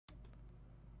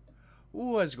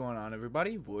What's going on,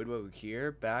 everybody? Voidlego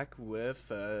here, back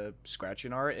with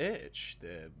Scratching Our Itch,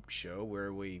 the show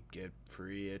where we get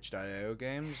free itch.io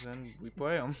games and we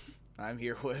play them. I'm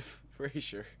here with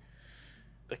Frazier.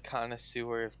 The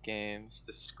connoisseur of games,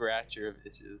 the scratcher of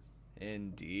itches.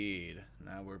 Indeed.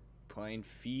 Now we're playing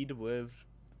Feedvid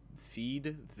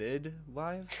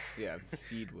Live? Yeah,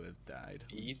 Feedvid died.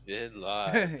 Feedvid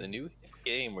Live, the new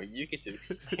game where you get to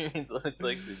experience what it's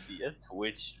like to be a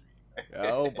Twitch streamer.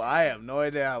 Oh, but I have no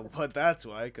idea what that's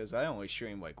like, because I only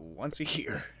stream like once a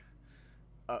year.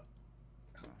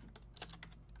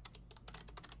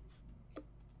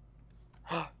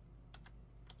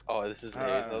 Oh, this is me.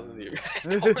 Those are the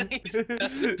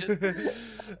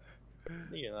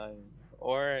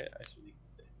or I should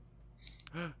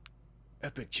say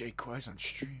Epic J Quiz on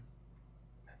stream.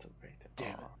 that's a great.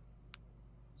 Damn it.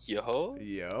 Yo.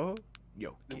 Yo.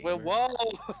 Well, whoa!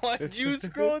 Why'd you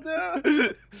scroll down?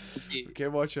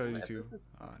 Can't watch on YouTube.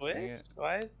 Twitch?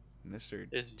 Why is Mr.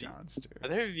 Johnster? Are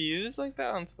there views like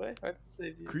that on Twitch? Why does it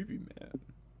say views? Creepy man.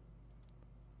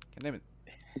 Can't name it.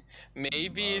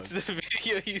 Maybe it's the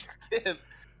video you skip.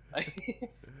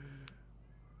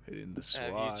 Hitting the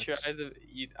slots. Have you tried the?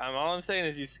 All I'm saying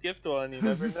is you skipped one. You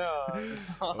never know.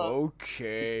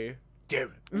 Okay.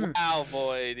 Damn it. Wow,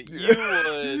 Void. You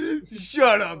would.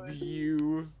 Shut up,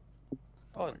 you.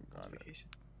 Oh, notification.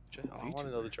 I want to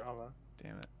know the drama.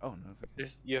 Damn it. Oh,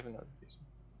 notification. You have a notification.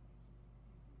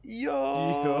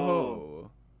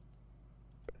 Yo.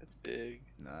 That's big.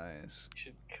 Nice. You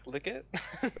should click it.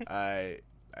 I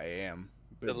am.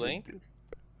 The link?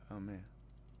 Oh man.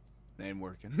 Name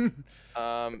working.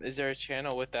 Is there a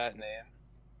channel with that name?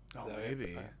 Oh,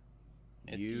 maybe.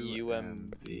 It's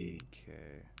UMVK.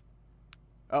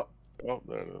 Oh,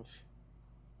 there it is.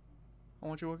 I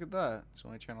want you to look at that. It's the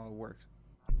only channel that works.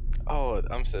 Oh,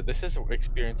 I'm sorry. This is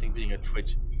experiencing being a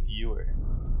Twitch viewer.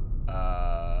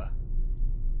 Yeah,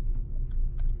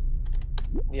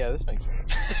 this makes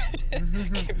sense.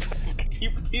 Can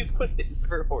you please put this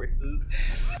for horses?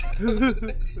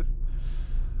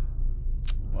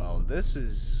 Well, this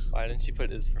is... Why didn't you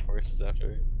put "is for horses" after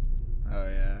it? Oh,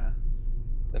 yeah.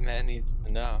 The man needs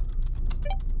to know.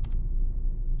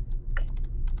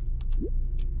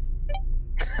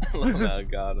 Now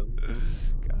got him.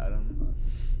 Got him.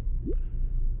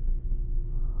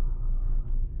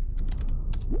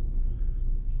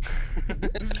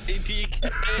 ADK.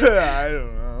 I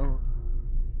don't know.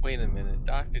 Wait a minute.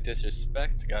 Dr.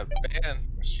 Disrespect got banned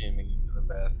from streaming into the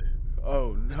bathroom.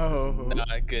 Oh no. This is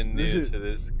not good news for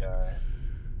this guy.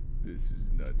 This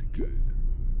is not good.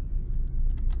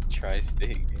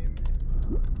 Tri-state gaming.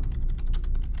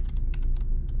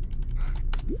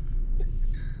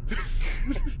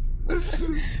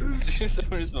 Just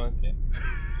someone respond to.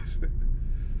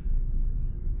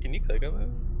 Can you click on it?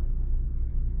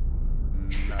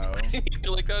 No. You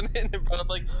click on it and it brought up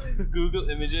like Google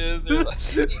Images or like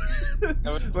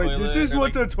Wait, this is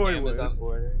what the toilet. Amazon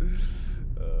order.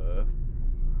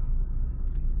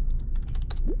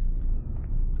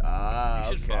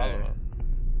 You should follow him.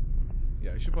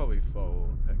 Yeah, I should probably follow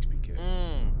XPK.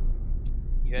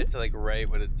 You had to like write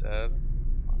what it said.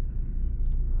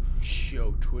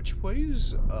 Show Twitch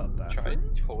plays Try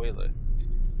toilet.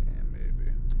 Yeah,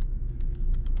 maybe.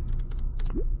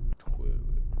 Toilet.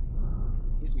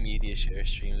 These media share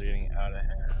streams are getting out of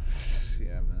hand.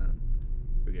 Yeah, man.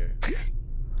 Okay.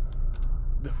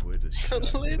 The way to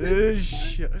shut.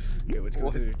 Okay, let's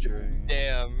go to the drink.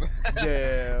 Damn.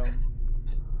 Damn.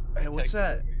 Hey, what's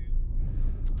that?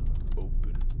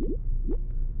 Open.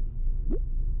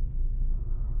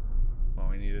 Well,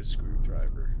 we need a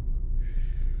screwdriver.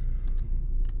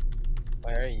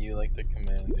 Why are you like the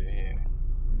commander here?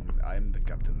 I'm the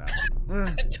captain now.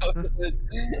 Toilet.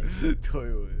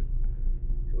 Toilet.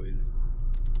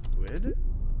 Lid?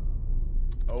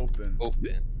 Open.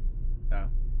 Open. Oh.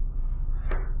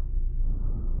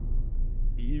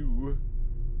 Ew.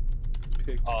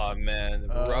 Pick. Oh man,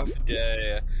 rough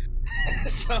day.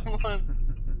 Someone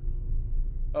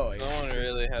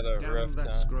really had a rough time.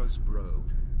 That's gross, bro.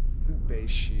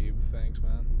 Base sheep, thanks,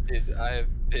 man. Dude, I've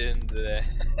been there.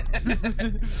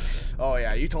 Oh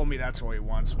yeah, you told me that toy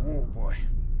once. Oh boy.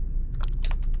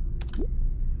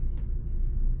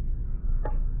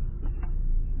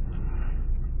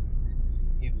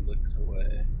 He looks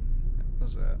away.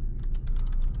 What's that?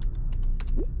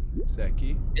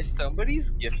 Zeki? If somebody's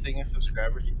gifting a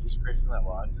subscriber to each person that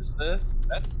watches this,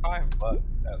 that's $5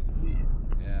 at least.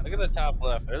 Yeah. Look at the top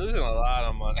left. They're losing a lot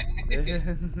of money.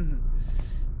 Yeah,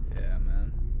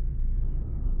 man.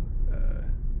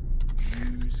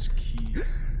 Use key.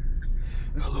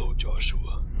 Hello,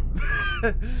 Joshua.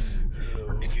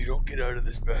 Hello. If you don't get out of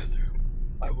this bathroom,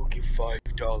 I will give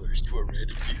 $5 to a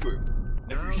random viewer.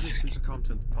 Now this is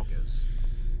content poggers.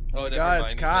 Oh, never God, mind,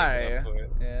 it's he's Kai. making up for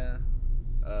it. Yeah.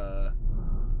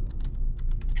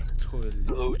 Toilet.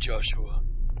 Hello, Joshua.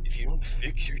 If you don't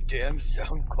fix your damn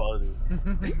sound quality.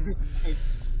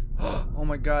 Oh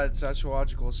my god, it's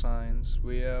astrological signs.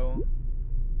 Leo,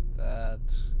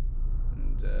 that,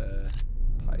 and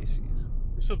Pisces.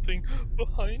 There's something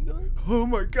behind us. Oh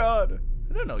my god!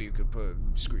 I didn't know you could put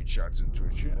screenshots into a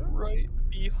chat. Right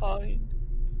behind.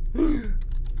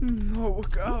 No,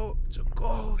 look out! It's a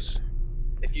ghost!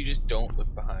 If you just don't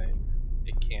look behind,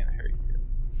 it can't hurt you.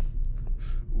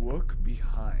 Look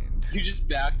behind. You just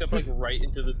backed up like right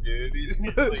into the dude. He's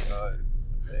like,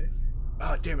 okay.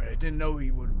 Oh, damn it, I didn't know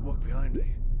he would look behind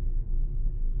me.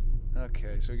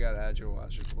 Okay, so we got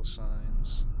astrological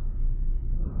signs.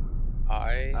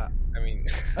 I mean...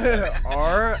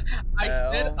 R. I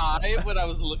said L. I, but I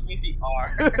was looking at the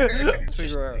R.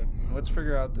 Let's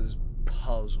figure out this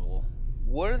puzzle.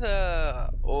 What are the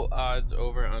odds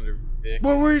over and under Vic?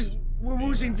 Well, we're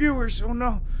losing viewers. Oh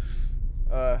no.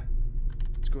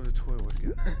 Let's go to the toilet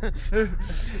again.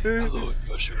 Hello,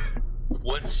 Joshua.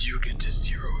 Once you get to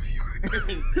 0 viewers.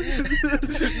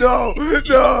 No,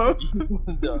 no.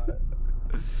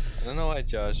 I don't know why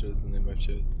Joshua is the name I've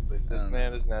chosen, but this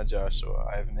man is now Joshua.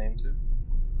 I have named him.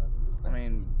 I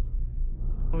mean,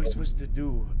 what are we supposed to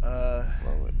do?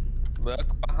 Look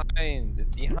behind.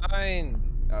 Behind.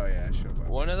 Oh yeah, sure.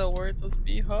 One of the words was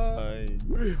behind.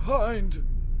 Behind.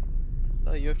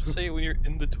 No, you have to say it when you're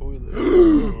in the toilet.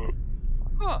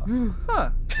 Huh.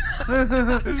 Huh.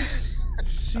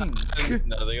 Sink. There's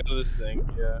nothing under the sink.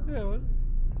 Yeah. Yeah, what?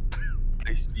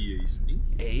 ICAC.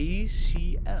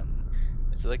 ACM.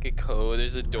 It's like a code.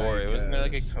 There's a door. Wasn't there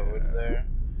like a code there?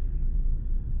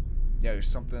 Yeah, there's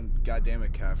something. Goddamn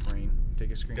it, Catherine. Take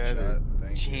a screenshot.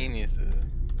 Thank you. Geniuses.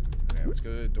 Okay, let's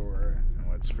go to the door and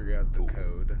let's figure out the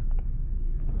code.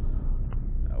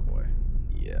 Oh boy.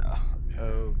 Yeah.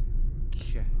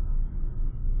 Okay.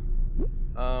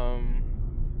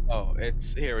 Oh,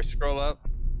 it's here. We scroll up.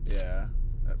 Yeah.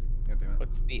 Oh, goddamn it.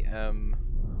 What's the M?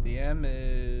 The M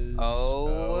is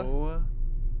O.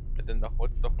 But then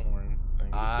what's the horn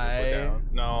thing? I.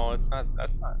 No, it's not.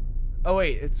 That's not. Oh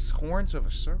wait, it's horns of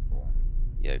a circle.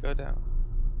 Yeah, go down.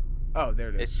 Oh, there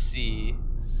it is. It's C.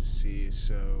 C.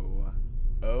 So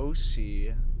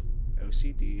OC,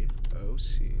 OCD,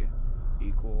 OC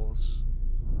equals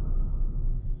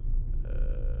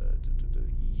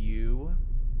U.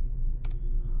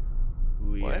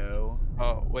 Leo. What?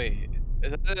 Oh wait,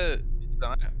 is that the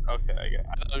sign? Okay, I get it.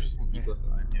 I thought it was just an equal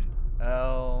sign. Yeah.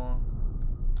 L.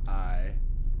 I.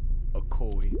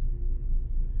 Akoi.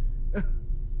 Oh,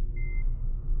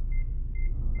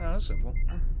 that's simple.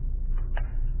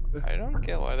 I don't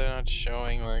get why they're not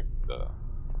showing like the.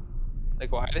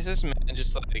 Like, why does this man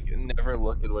just like never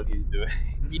look at what he's doing?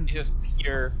 He's just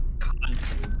pure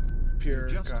content. Pure.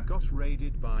 Just got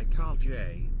raided by Carl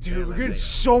J. Dude, we're getting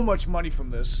so much money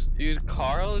from this. Dude,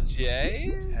 Carl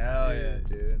J. Hell yeah,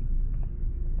 dude.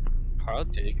 Carl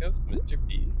Jacobs, Mr.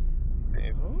 Peace.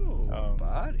 Babe. Oh,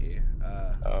 body.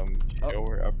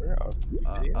 Lower upper up.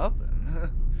 Up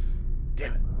and.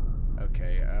 Damn it.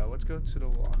 Okay, let's go to the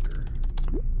locker.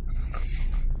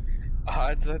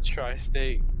 Odds that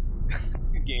Tri-State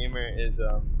gamer is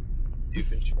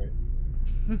Doofenshmirtz.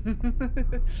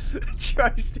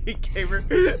 Tri-State gamer.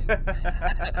 They're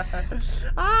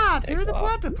the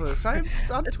platypus. I'm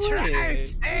on Twitter.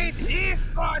 Tri-State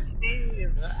esports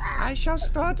team. I shall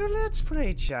start a Let's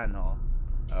Play channel.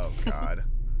 Oh God.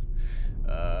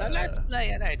 The Let's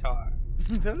Play Editor.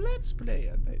 The Let's Play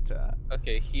Editor.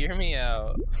 Okay, hear me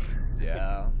out.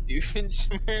 Yeah.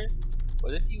 Doofenshmirtz.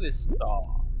 What if he was Saw?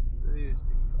 What if he was Saw?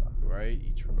 Right.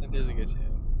 Each one. I think there's a good chance.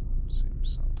 Same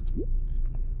song.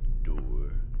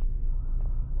 Door.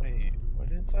 Wait,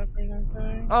 what is that person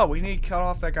saying? Oh, we need to cut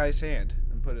off that guy's hand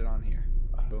and put it on here.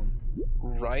 Boom.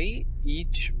 Right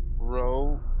each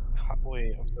row.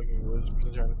 Wait, I'm fucking. What is the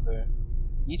person trying to say?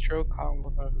 Each row column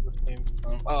will have the same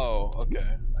sum. Oh,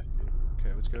 okay. I see.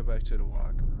 Okay, let's go back to the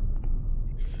walk.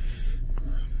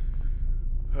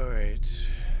 Alright.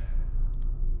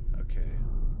 Okay.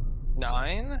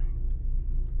 9?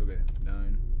 Okay,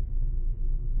 9.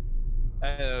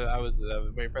 I was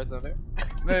wait, press on there.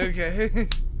 Okay. Okay,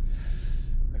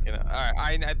 no.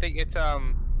 Alright, I think it's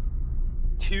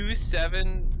 2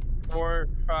 7 4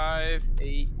 5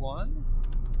 8 1.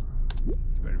 You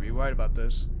better be right about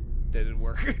this. Didn't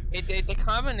work. It's a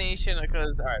combination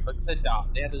because alright, look at the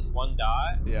dot. They have this one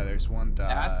dot. Yeah, there's one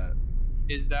dot.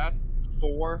 That's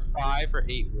 4 5 or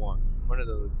 8 1. One of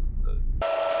those is the.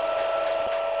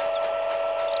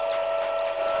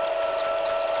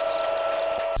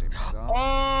 Same song.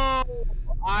 Oh!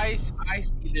 I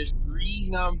see. There's 3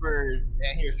 numbers,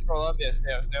 and here, scroll up. Yeah,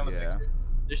 stay on the Yeah. picture.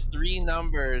 There's 3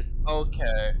 numbers.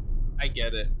 Okay, I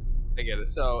get it.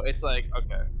 So it's like,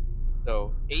 okay,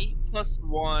 so 8 plus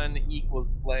 1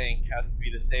 equals blank has to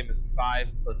be the same as 5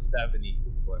 plus 7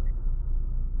 equals blank.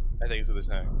 I think is what they're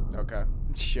saying. Okay.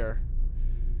 Sure.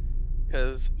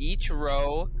 Because each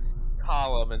row,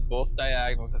 column, and both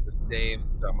diagonals have the same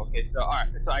sum. Okay, so alright,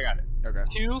 so I got it. Okay.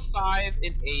 2, 5,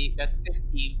 and 8, that's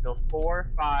 15. So 4,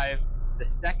 5. The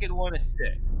second one is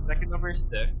 6. The second number is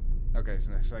 6. Okay, so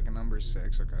the second number is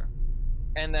 6. Okay.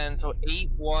 And then, so 8,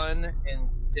 1,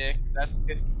 and 6, that's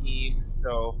 15.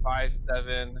 So 5,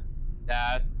 7,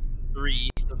 that's 3.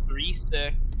 So 3,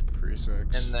 6. 3,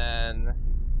 6. And then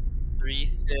 3,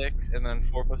 6. And then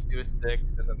 4 plus 2 is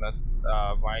 6. And then that's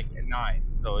like 9.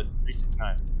 So it's 3, 6,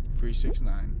 9. 3, 6,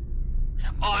 9.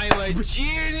 I'm a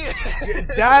genius!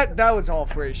 That was all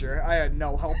Frasier. I had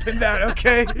no help in that,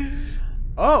 okay?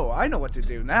 Oh, I know what to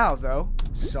do now, though.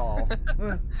 Saul.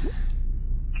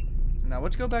 Now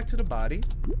let's go back to the body.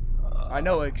 I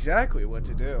know exactly what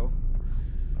to do.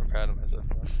 I'm proud of myself.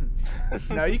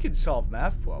 Now you can solve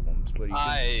math problems, but you can...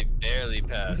 I barely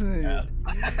passed math.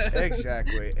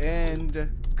 Exactly. And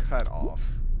cut off.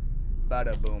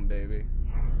 Bada boom, baby.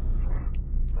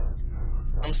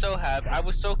 I'm so happy. I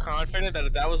was so confident that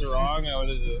if that was wrong, I would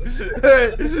have just.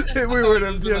 We would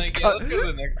have just like, cut. let's go to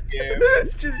the next game.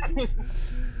 Just.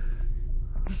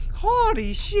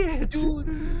 Holy shit!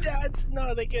 Dude, that's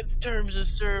not against terms of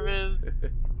service.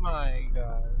 My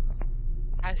god.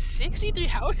 At 63,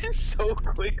 how is it so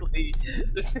quickly?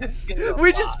 This is getting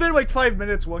We just spent like 5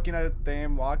 minutes looking at a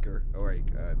damn locker. Oh, right.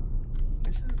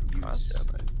 This is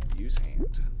Use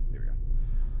hand. There we go.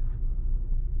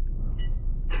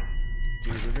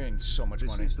 Dude, we're getting so much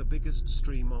money. This is the biggest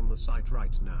stream on the site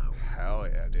right now. Hell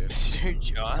yeah, dude. Mr.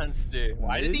 Johnster.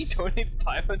 Why did he donate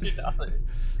 $500?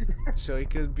 So he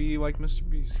could be like Mr.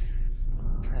 Beast.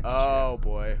 Oh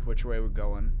boy, which way we're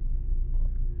going?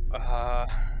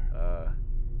 Let's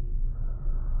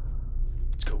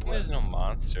go There's left. no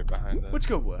monster behind us. Let's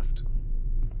go left.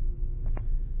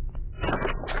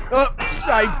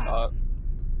 Oh,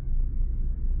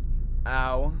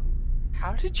 Ow.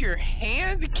 How did your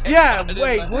hand get Yeah, out of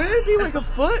wait, the- wouldn't it be like a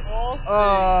foot? Oh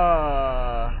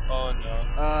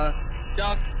no.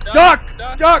 Duck!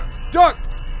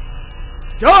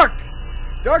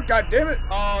 Duck, god damn it.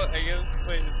 Oh, I guess,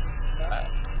 wait, is that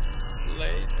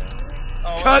late?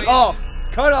 Oh, Cut wait. off.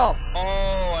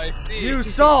 Oh, I see.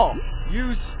 Use saw.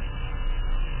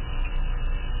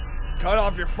 Cut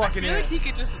off your I fucking feel like hand. he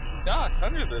could just duck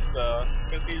under this though,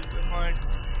 because he's been like...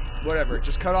 Whatever,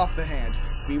 just cut off the hand.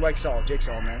 Be like Saul,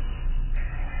 Jigsaw, man.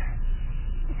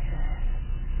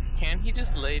 Can he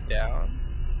just lay down?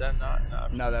 Is that not an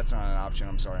option? No, that's not an option.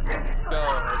 I'm sorry, man.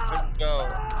 Just go.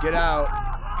 Get out.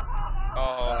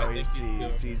 Oh, I think He's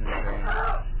in pain.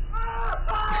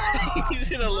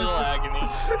 he's in a little agony.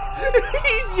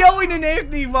 He's yelling in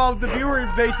agony while the viewer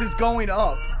base is going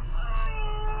up.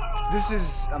 This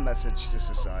is a message to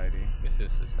society. This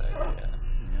is society, yeah.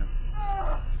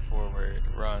 Yeah. Forward,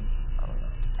 run. I don't know.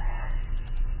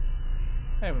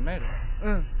 Hey, we made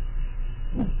it.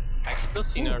 I still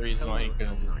see no reason why he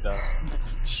couldn't just duck.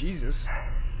 Jesus.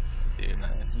 Dude,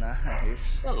 nice.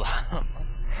 Nice. A lot of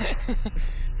money.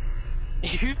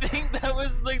 You think that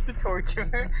was like the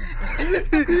torture?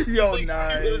 Yo, Like,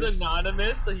 nice. It was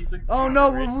anonymous, so he's like. Oh no,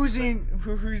 super we're rich.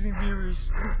 losing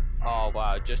viewers. Oh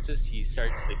wow! Just as he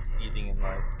starts succeeding in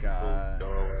life, God,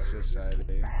 go away.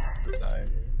 society.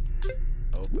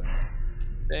 Open.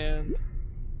 And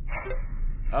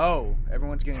Oh,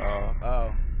 everyone's getting.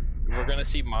 Oh. we're gonna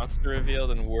see monster revealed,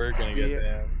 and we're gonna get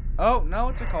banned. Oh no,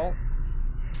 it's a cult.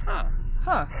 Huh?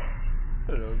 Huh.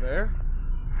 Hello there.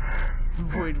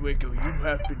 Voidlego, you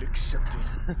have been accepted.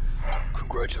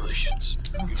 Congratulations,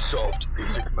 you solved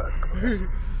basic math class.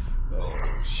 Oh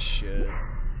shit.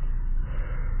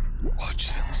 Watch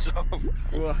them suffer.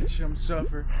 Watch him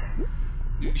suffer.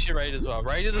 You should write it as well.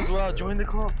 Write it as well. Join the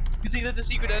club. You think that's a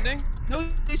secret ending? No,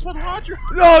 they spelled Roger.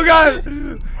 Oh god!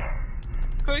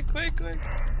 Quick.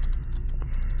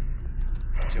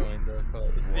 Join the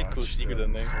club. This would be a cool Watch secret them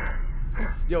ending. suffer.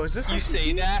 Yo, is this You a say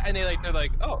key? that, and they're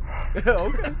like, oh.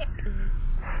 Okay.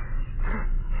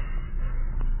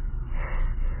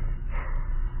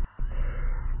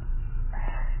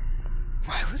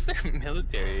 Why was there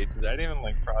military agents? I didn't even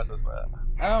like process that.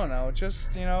 I don't know,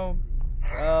 just, you know,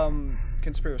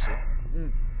 conspiracy.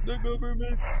 The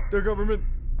government. The government.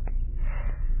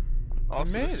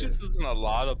 Also, made this it. just isn't a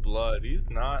lot of blood. He's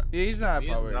not. Yeah, he's not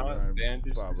He's probably not gonna,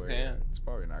 bandaged his hand. It's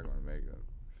probably not going to make it.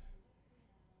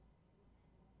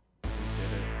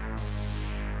 Did it.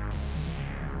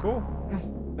 Cool.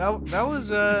 that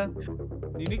was a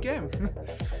unique game.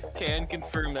 Can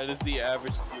confirm that is the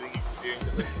average viewing experience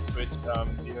of a Twitch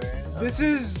viewer. This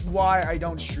is why I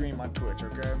don't stream on Twitch,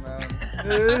 okay, man?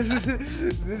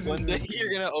 This One is day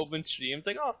you're gonna open stream, it's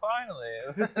like, oh, finally.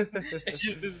 It's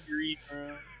just this green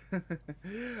room.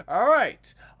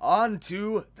 Alright, on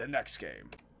to the next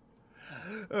game.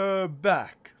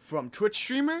 Back from Twitch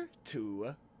streamer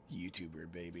to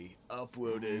YouTuber, baby.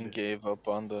 Uploaded. Gave up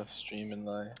on the streaming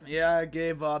life. Yeah, I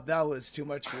gave up. That was too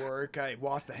much work. I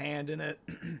lost a hand in it.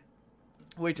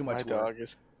 Way too much My work. dog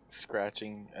is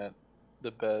scratching at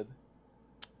the bed.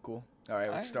 Cool.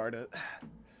 Alright, let's start it.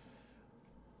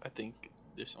 I think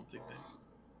there's something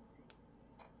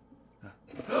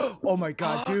there. Oh my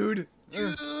god, dude!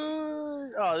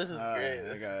 Oh, this is great.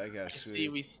 I got sweet. See,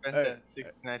 we spent that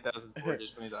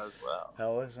 69,420 as well.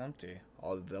 Hell is empty.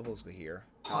 All the devils were here.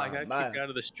 Oh, I got kicked out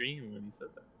of the stream when you said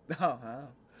that. Oh, wow.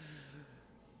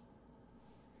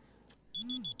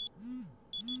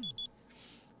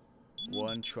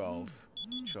 One 12.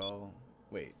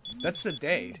 Wait, that's the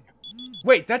day.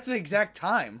 Wait, that's the exact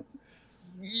time.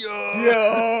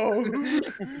 Yo!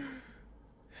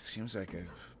 Seems like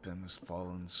I've been this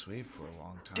fallen asleep for a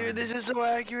long time. Dude, this is so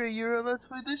accurate. You're a Let's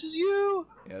Play. This is you.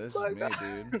 Yeah, this is me,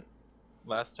 dude.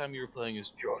 Last time you were playing as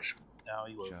Joshua. Now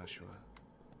you are Joshua.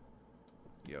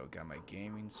 Yo, got my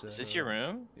gaming set. Is this your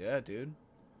room? Yeah, dude.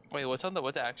 Wait, what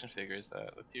the action figure is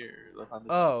that? What's your look on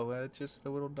the Oh, it's just the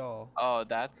little doll. Oh,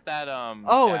 that's that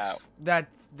Oh, it's that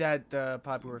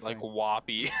popular like thing.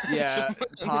 Whoppy. Yeah,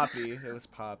 Poppy. It was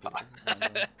Poppy.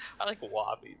 I like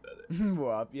Whoppy better.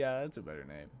 Whop. Yeah, that's a better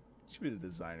name. Should be the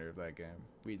designer of that game.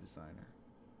 Redesigner.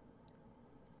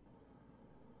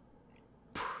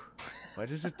 Why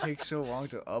does it take so long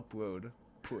to upload?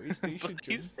 PlayStation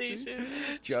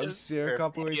Jump Scare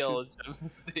compilation.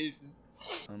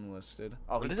 Unlisted.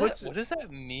 Oh, what does that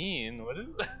mean? What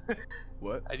is that?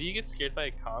 What? How do you get scared by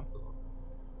a console?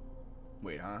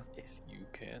 Wait, huh? If you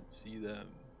can't see them,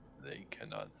 they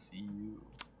cannot see you.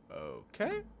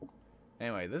 Okay.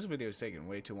 Anyway, this video is taking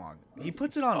way too long. He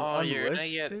puts it on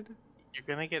unlisted. You're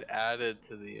gonna get added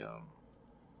to the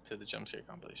jump scare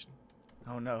compilation.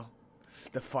 Oh no,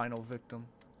 the final victim.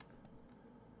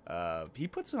 He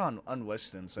puts it on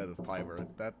unlisted instead of private.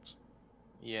 That's.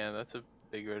 Yeah, that's a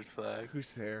big red flag.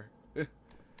 Who's there?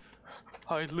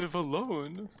 I live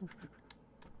alone.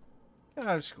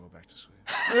 I'll just go back to sleep.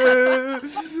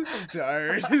 I'm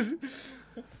tired.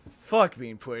 Fuck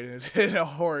being put in a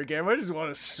horror game. I just want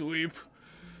to sleep.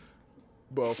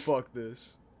 Well, fuck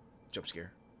this. Jump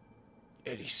scare.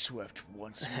 And he swept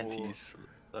once more.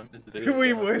 Did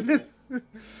we win? You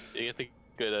get the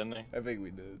good ending. I think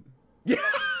we did. Yeah.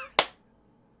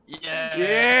 Yeah.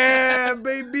 Yeah,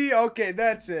 baby. Okay,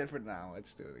 that's it for now.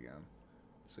 Let's do it again.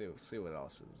 See what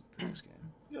else is to this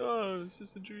game. Oh, it's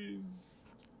just a dream.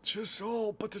 Just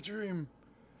all but a dream.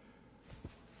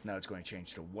 Now it's going to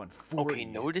change to 140. Okay,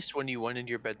 notice when you went into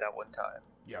your bed that one time.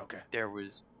 Yeah, okay. There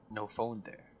was no phone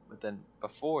there. But then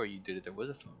before you did it, there was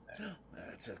a phone there.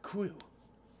 That's a clue.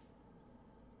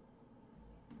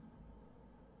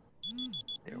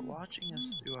 They're watching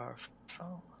us through our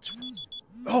phones.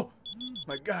 Oh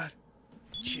my god.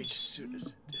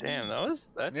 Damn, that's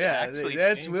actually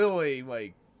that's really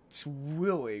like it's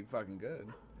really fucking good.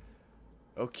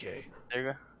 Okay. There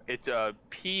you go. It's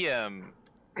PM.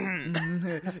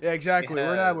 Yeah, exactly. Yeah.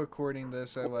 We're not recording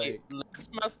this at like left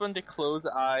mouse button to close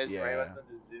eyes, Yeah. right mouse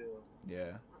button to zoom.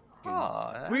 yeah.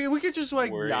 Aw, We could just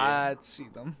like Worrying. not see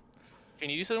them.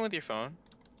 Can you do something with your phone?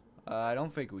 I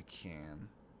don't think we can.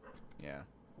 Yeah.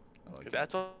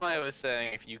 That's why I was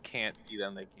saying if you can't see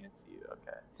them, they can't see you.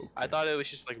 Okay. I Okay. thought it was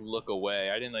just like look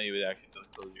away. I didn't know you would actually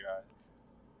just close your eyes.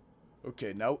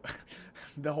 Okay, now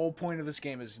the whole point of this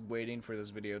game is waiting for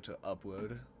this video to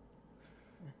upload.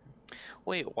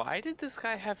 Wait, why did this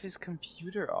guy have his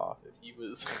computer off if he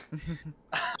was?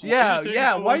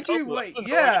 Yeah, why'd you like?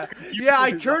 Yeah,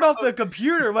 I turned off the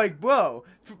computer. Like, whoa,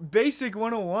 basic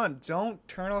 101. Don't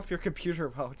turn off your computer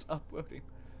while it's uploading.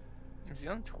 Is he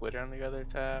on Twitter on the other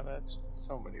tab? That's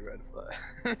so many red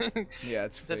flags. Yeah,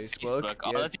 it's That's Facebook. Facebook.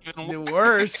 Oh, Yeah, that's even the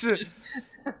worse.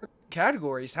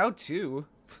 Categories, how to?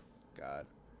 God,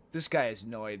 this guy has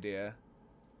no idea.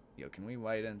 Yo, can we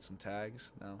write in some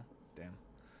tags? No, damn.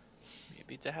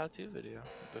 Maybe it's a how-to video.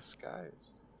 The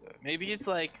skies. Maybe it's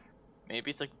like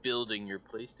building your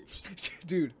PlayStation.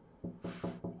 Dude.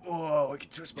 Whoa, I can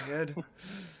twist my head.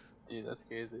 Dude, that's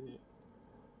crazy.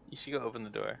 You should go open the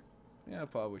door. Yeah, I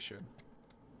probably should.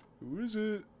 Who is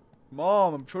it?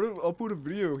 Mom, I'm trying to upload a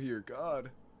video here.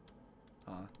 God.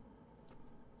 Huh.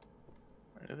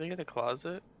 Are they in a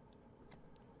closet?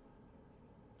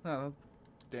 Oh,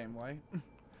 damn white.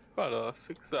 Gotta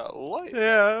fix that light.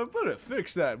 Yeah, I better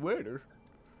fix that waiter.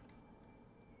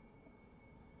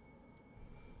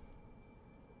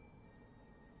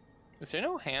 Is there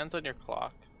no hands on your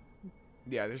clock?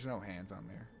 Yeah, there's no hands on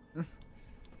there. I'm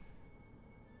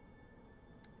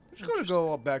just gonna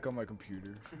go back on my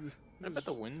computer. What about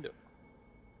the window?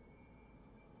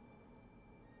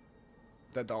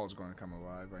 That doll's gonna come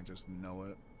alive, I just know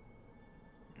it.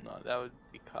 No, that would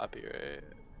be copyright.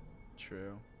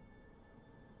 True.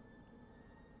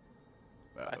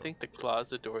 I think the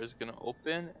closet door is gonna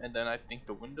open, and then I think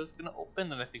the window's gonna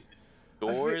open, and I think the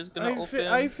door is gonna open.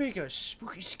 I think a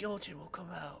spooky skeleton will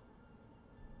come out.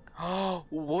 Oh,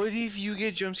 what if you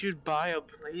get jump scared by a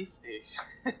PlayStation?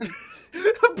 A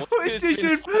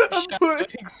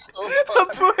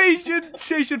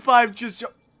PlayStation 5 just.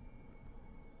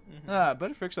 Ah,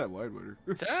 better fix that light waiter.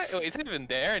 It's not even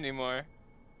there anymore.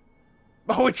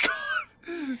 Oh, it's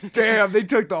gone. Damn, they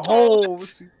took the whole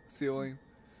ceiling.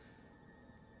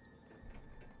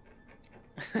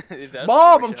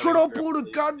 Mom, I'm trying to upload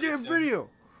a goddamn video.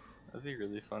 That'd be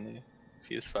really funny.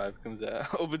 PS5 comes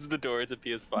out, opens the door, it's a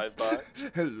PS5 box.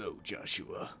 Hello,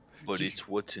 Joshua. But it's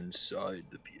what's inside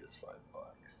the PS5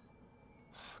 box.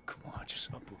 Come on,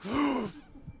 just upload.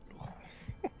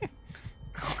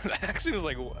 That actually was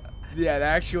like, what? Yeah,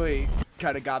 that actually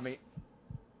kind of got me.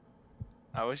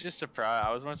 I was just surprised.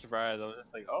 I was more surprised. I was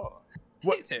just like, oh.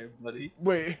 What? Hey there, buddy.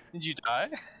 Wait. Did you die?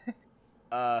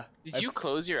 Did you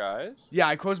close your eyes? Yeah,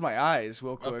 I closed my eyes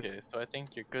real quick. Okay, so I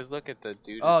think you're. Cause look at the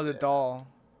dude. Oh, the doll.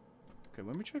 Okay,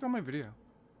 let me check on my video.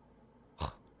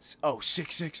 Oh,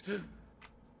 6'6".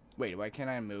 Wait, why can't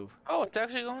I move? Oh, it's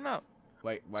actually going up.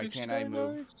 Wait, why can't I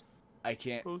move? Eyes. I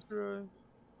can't. Close your eyes.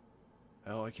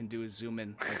 All I can do is zoom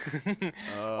in.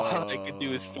 All I can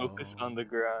do is focus on the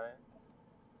grind.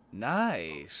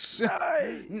 Nice.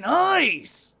 Nice.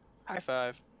 Nice. High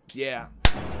five. Yeah.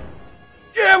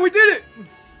 Yeah, we did it.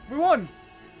 We won.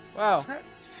 Wow.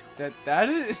 That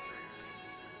is.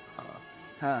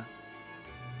 Huh. I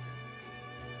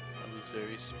was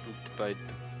very spooked by the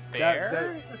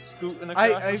bear scooting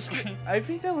across the screen. I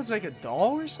think that was like a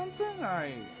doll or something.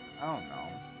 I don't know.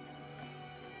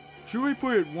 Should we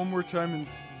play it one more time and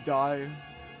die?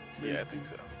 Maybe? Yeah, I think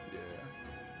so.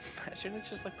 Yeah. Imagine it's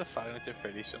just like the Five Nights at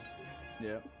Freddy's jump scare.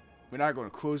 Yeah. We're not going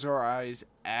to close our eyes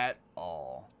at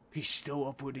all. He's still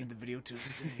uploading the video to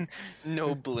this day.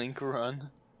 No blink run.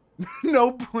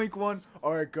 No blink one.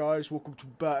 Alright guys, welcome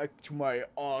back to my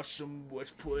awesome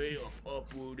Let's Play of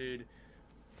uploaded.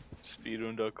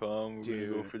 Speedrun.com, we're gonna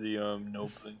go for the no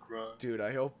blink run. Dude,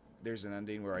 I hope there's an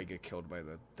ending where I get killed by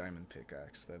the diamond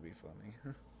pickaxe. That'd be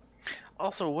funny.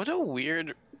 Also, what a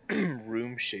weird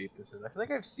room shape this is. I feel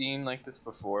like I've seen like this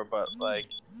before, but like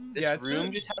this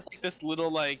room just has like this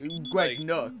little like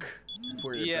nook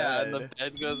for your bed. And the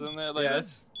bed goes in there. Like, yeah,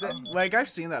 like I've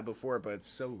seen that before, but it's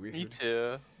so weird. Me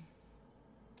too.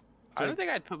 I don't think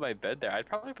I'd put my bed there. I'd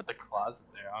probably put the closet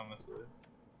there, honestly.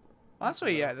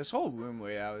 Honestly, yeah, this whole room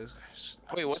layout is.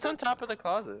 Wait, what's on top of the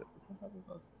closet? What's on top of the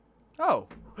closet?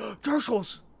 Oh, Dark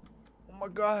Souls! Oh my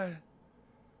god.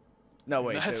 No,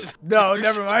 wait. No,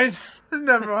 never mind.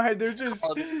 Never mind. They're just.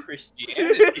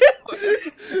 Christianity.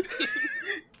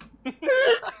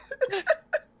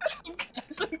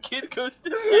 Some kid goes to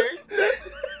church.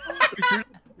 Just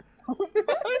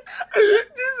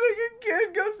like a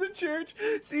kid goes to church,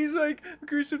 sees like a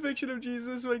crucifixion of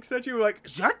Jesus, like statue, like,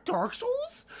 is that Dark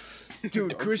Souls?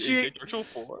 Dude, Christianity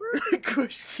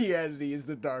is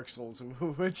the Dark Souls of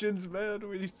religions, man. What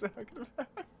are you talking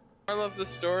about? I love the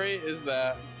story is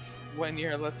that when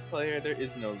you're a Let's Player, there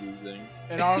is no losing.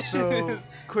 And also,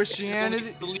 Christianity.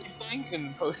 It's only sleeping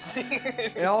and posting.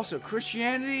 And also,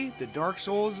 Christianity, the Dark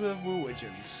Souls of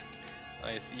religions.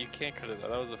 Nice. You can't cut it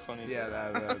out. That was a funny.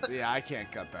 Yeah, yeah, I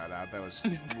can't cut that out. That was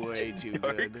way too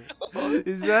good. Souls.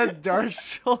 Is that Dark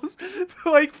Souls?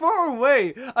 Like far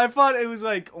away, I thought it was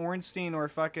like Ornstein or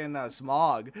fucking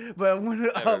Smog. But when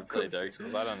it Never played Dark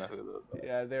Souls. I don't know who those are.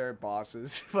 Yeah, they're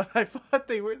bosses, but I thought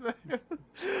they were there.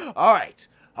 All right,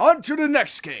 on to the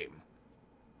next game.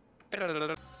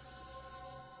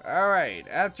 All right,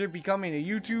 after becoming a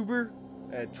YouTuber,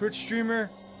 a Twitch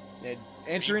streamer, and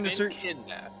answering the search.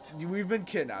 We've been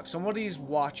kidnapped. Somebody's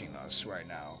watching us right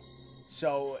now.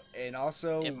 So, and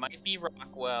also... It might be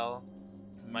Rockwell,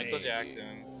 Michael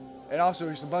Jackson. And also,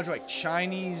 there's a bunch of, like,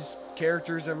 Chinese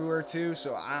characters everywhere, too,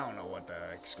 so I don't know what the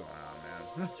heck's going on,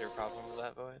 man. Is there a problem with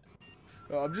that,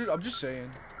 Void? I'm just saying.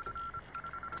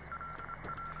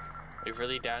 We've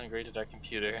really downgraded our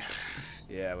computer.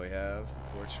 Yeah, we have,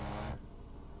 unfortunately.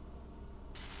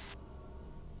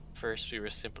 First, we were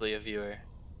simply a viewer,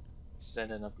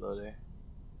 then an uploader.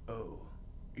 Oh,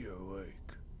 you're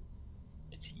awake.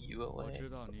 It's you you away.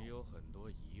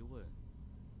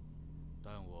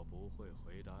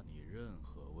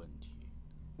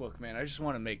 Look, man, I just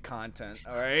want to make content,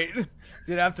 all right?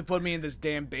 You'd have to put me in this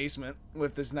damn basement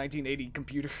with this 1980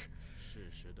 computer.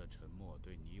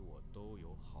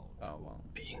 Oh, well.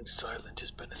 Being silent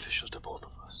is beneficial to both of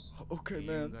us. Okay,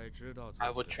 man. I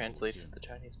will translate for the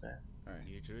Chinese man. All right.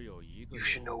 You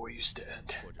should know where you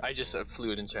stand. I just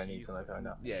fluent in Chinese and I found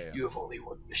out. Yeah. You have only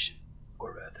one mission,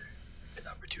 or rather, an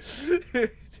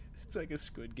opportunity. It's like a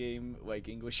Squid Game, like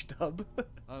English dub.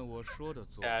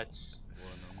 That's...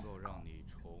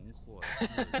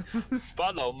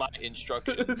 Follow my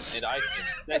instructions and I can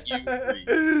set you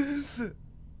free.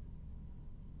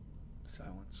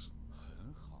 Silence.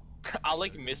 I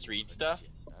like misread stuff.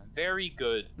 Very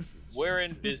good. We're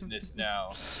in business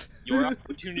now. Your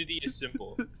opportunity is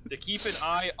simple. To keep an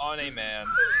eye on a man.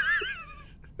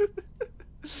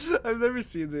 I've never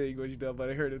seen the English dub, but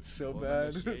I heard it's so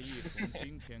bad.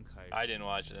 I didn't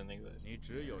watch it in English.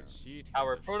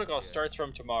 Our protocol starts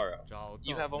from tomorrow.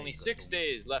 You have only 6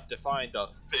 days left to find the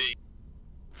thing.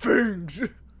 Things!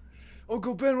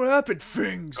 Uncle Ben, what happened?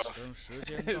 Things!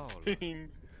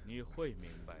 Things.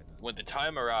 When the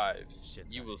time arrives,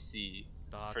 you will see.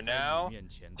 For now,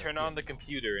 turn on the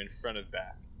computer in front of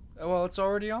back. Oh, well, it's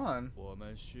already on.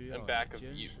 And back of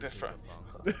you. Front.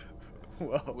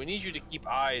 Whoa. We need you to keep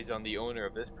eyes on the owner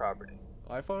of this property.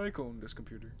 I thought I owned this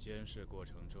computer.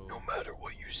 No matter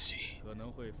what you see,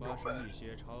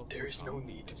 there is no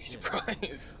need to be surprised.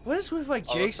 What is with like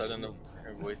All of a Jake's? sudden,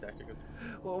 her voice actor goes.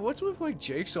 Well, what's with like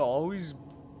Jake's always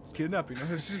kidnapping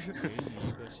us?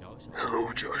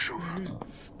 Hello, Joshua.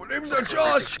 My name's I not have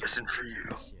a Josh. suggestion for you.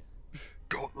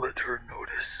 Don't let her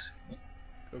notice.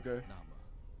 Okay.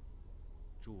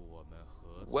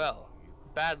 Well,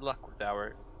 bad luck with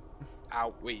our.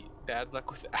 Wait, bad luck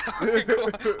with our. I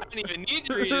didn't even need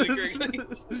to read it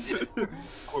correctly.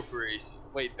 Corporation.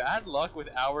 Wait, bad luck with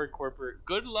our corporate.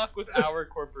 Good luck with our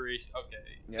corporation. Okay,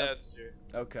 Yep. that's true.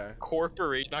 Okay.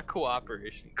 Corporation, not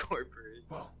cooperation. Corporation.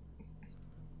 Well.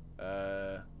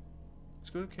 Let's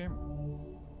go to the camera.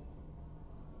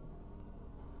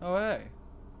 Oh hey.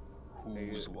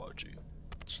 Who's watching?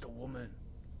 It's the woman.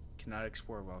 Cannot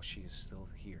explore while she is still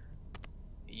here.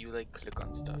 You like click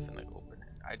on stuff and like open it.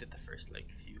 I did the first like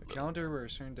few. A calendar where a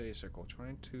certain day is circled.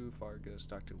 22 Fargus,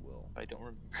 Dr. Will. I don't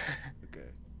remember. Okay.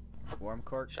 Warm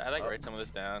cork. Should I like write some of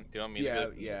this down? Do you want me Yeah, to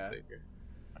do it? yeah.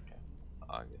 Okay.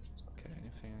 August. Okay,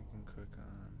 anything I can click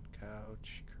on?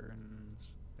 Couch,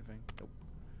 curtains, anything? Nope.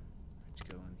 Let's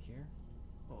go in here.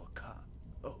 Oh, a cot.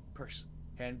 Oh, purse.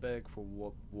 Handbag for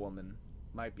woman.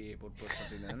 Might be able to put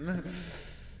something in.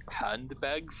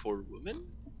 Handbag for women?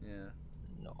 Yeah.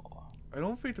 No. I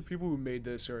don't think the people who made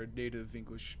this are native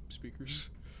English speakers.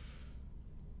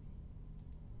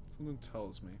 Something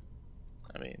tells me.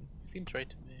 I mean, it seems right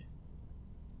to me.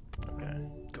 Okay.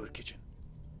 Go to kitchen.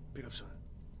 Pick up something.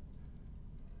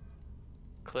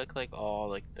 Click like all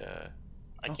like the.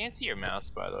 I Oh. can't see your mouse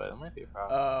by the way. That might be a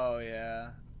problem. Oh yeah.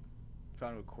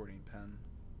 Found a recording pen.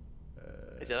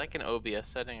 Is it like an OBS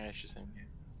setting? I should think.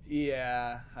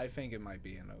 Yeah, I think it might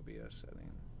be an OBS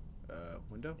setting.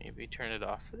 Window? Maybe turn it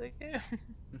off for the game.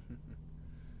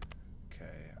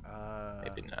 Okay,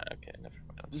 Maybe not. Okay, never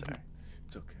mind. I'm sorry.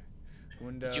 It's okay.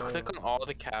 Window. Did you click on all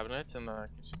the cabinets in the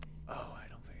kitchen? Oh, I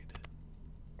don't think I did.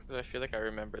 Because I feel like I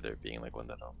remember there being like one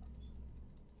that opens.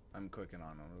 I'm clicking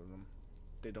on all of them.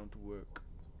 They don't work.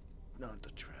 Not the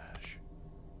trash.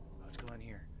 Let's go in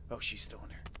here. Oh, she's still in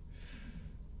there.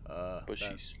 But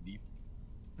that- she sleep.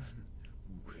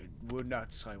 We're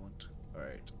not silent.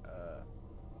 Alright,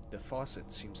 the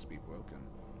faucet seems to be broken.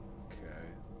 Okay.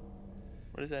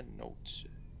 What does that note say?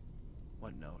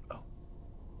 What note? Oh.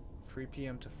 3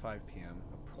 p.m. to 5 p.m.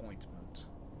 Appointment.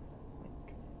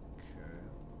 Okay.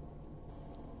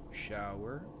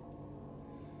 Shower.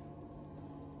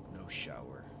 No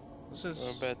shower. What's this?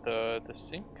 What about the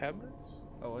sink cabinets?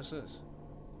 Oh, what's this?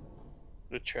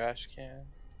 The trash can?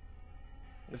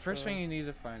 The first thing you need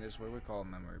to find is what we call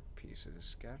memory pieces,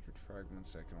 scattered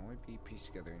fragments that can only be pieced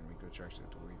together and reconstructed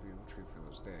to reveal the truth for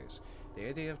those days. The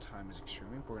idea of time is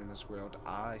extremely important in this world.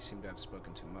 I seem to have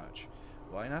spoken too much.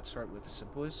 Why not start with the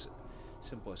simplest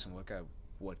and look at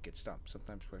what gets dumped?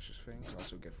 Sometimes precious things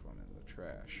also get thrown in the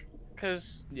trash.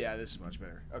 Because, Yeah, this is much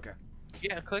better. Okay.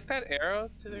 yeah, click that arrow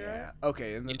to the Yeah. right.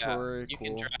 Okay, inventory, You cool.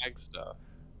 can drag stuff.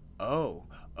 Oh.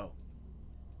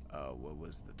 What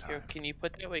was the Here, time? can you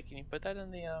put that? Wait, can you put that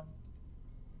in the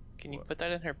Can you What? put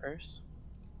that in her purse?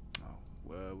 Oh,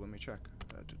 well, let me check.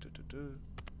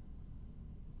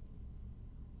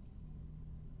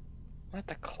 Not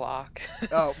the clock.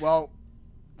 Oh, well.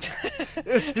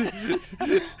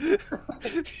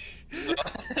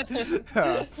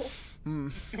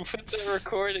 Put the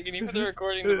recording. Can you put the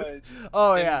recording device?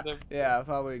 Oh yeah, yeah,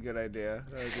 probably a good idea.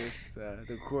 I guess the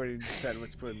recording pen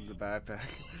was put in the backpack.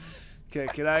 Okay,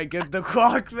 can I get the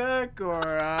clock back or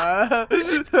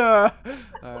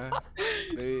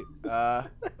maybe,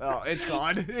 oh, it's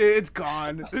gone. It's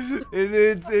gone.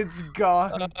 It's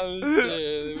gone. Oh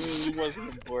shit! It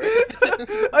wasn't important.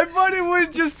 I thought it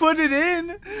would just put it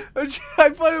in. I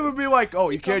thought it would be like, oh,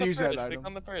 you can't use that item. Click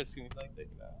on the purse. Can you like take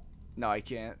it out? No, I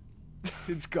can't.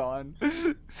 It's gone.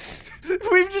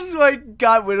 We've just like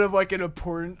got rid of like an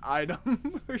important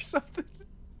item or something.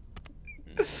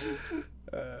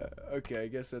 Okay, I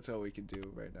guess that's all we can do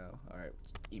right now. All right,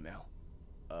 email.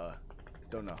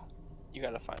 Don't know. You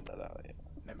gotta find that out. Yeah.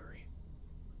 Memory.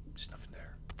 There's nothing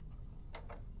there.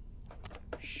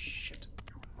 Shit.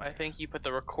 I think you put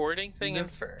the recording thing in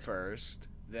first.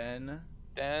 Then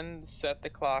set the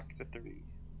clock to 3.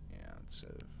 Yeah, let's set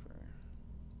it for.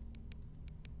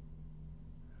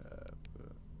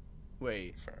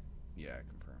 Wait. Yeah,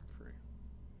 confirm 3.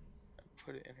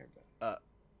 Put it in her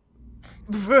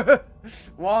bed.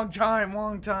 Long time.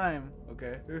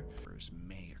 Okay. First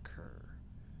may occur.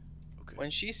 Okay. When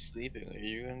she's sleeping, are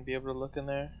you gonna be able to look in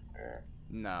there? Or...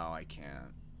 No, I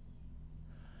can't.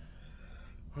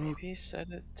 Maybe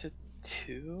set it to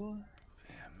 2.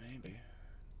 Yeah, maybe.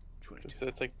 22. So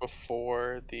it's like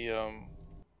before the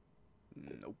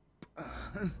Nope.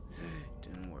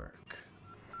 Didn't work.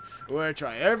 We're gonna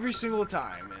try every single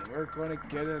time, and we're gonna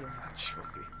get it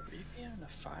eventually. 3 p.m. to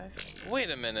 5. Wait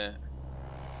a minute.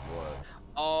 What?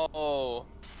 Oh,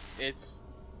 it's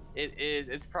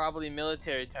probably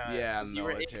military time. Yeah,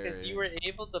 military. Because you were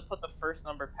able to put the first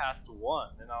number past 1,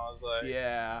 and I was like.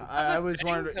 Yeah, I was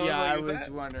wondering. Yeah, I was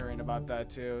that? wondering about that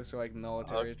too. So like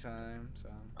military time. So.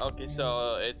 Okay,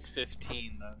 so it's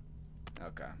 15 then.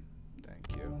 Okay,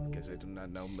 thank you. Because I do not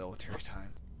know military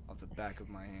time off the back of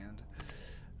my hand.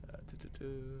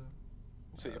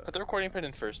 So you put the recording pin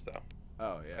in first, though.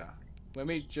 Oh yeah. Let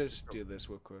me just do this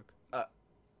real quick. I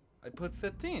put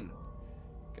 15.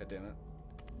 God damn it.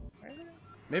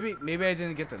 Maybe I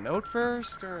didn't get the note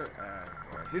first, or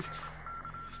 3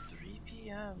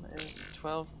 p.m. is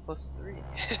 12 plus 3.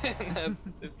 That's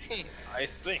 15, I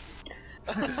think.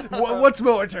 What's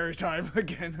military time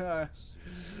again?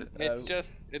 It's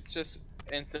just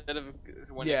instead of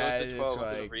when yeah, it goes to 12 it's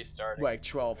instead like, of restarting. like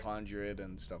 1200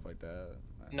 and stuff like that.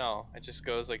 No, it just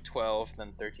goes like 12,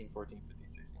 then 13, 14, 15,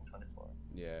 16, 24.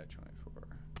 Yeah, 24.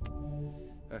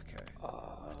 Okay.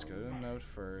 Let's go to note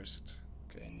first.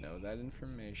 Okay, know that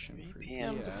information. 3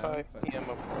 p.m. to 5 p.m.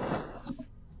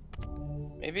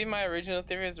 Maybe my original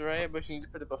theory is right, but you need to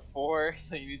put it before,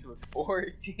 so you need to put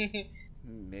 14.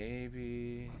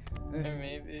 Maybe. Or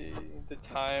maybe the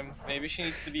time. Maybe she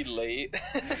needs to be late.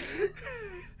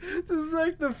 This is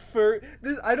like the first.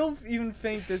 I don't even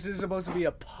think this is supposed to be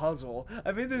a puzzle.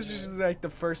 I think this is just like the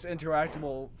first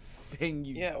interactable thing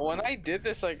you. Yeah, when I did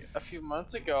this like a few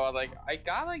months ago, I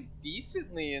got like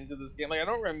decently into this game. Like I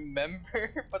don't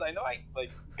remember, but I know I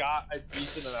like got a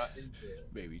decent amount into it.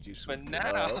 Maybe just. But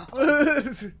now.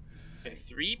 Okay,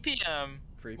 3 p.m.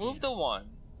 3 p.m. Move the 1.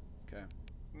 Okay.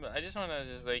 I just want to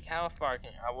just like how far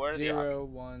can what are 0,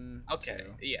 1. Okay,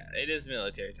 2. yeah, it is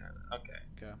military time. Okay.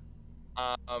 Okay.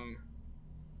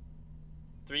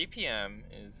 3 p.m.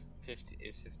 is 15.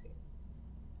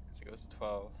 So it goes to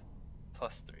 12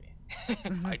 plus 3.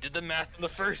 I did the math in the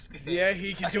first. Yeah,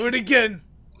 he can do it again.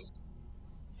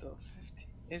 So 15.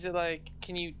 Is it like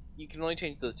you can only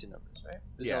change those 2 numbers, right?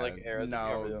 There's yeah. no like arrows that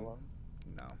cover the other ones.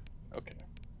 No. Okay.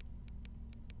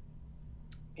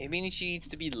 Maybe she needs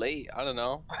to be late. I don't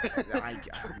know.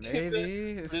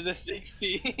 Maybe. To the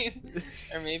 16,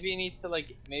 or maybe it needs to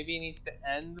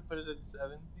end. Put it at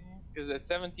 17, because at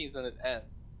 17 is when it ends.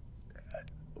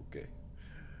 Okay.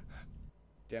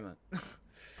 Damn it.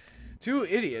 2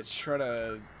 idiots try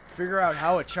to figure out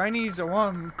how a Chinese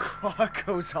alarm clock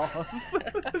goes off.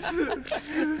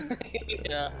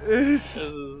 Yeah.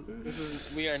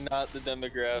 We are not the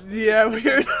demographic. Yeah, we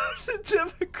are not the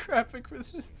demographic for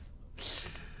this.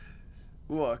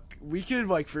 Look, we could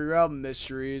like figure out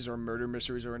mysteries or murder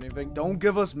mysteries or anything. Don't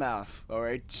give us math,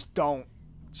 alright? Just don't.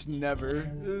 Just never.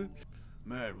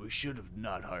 Man, we should have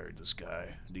not hired this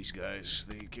guy. These guys,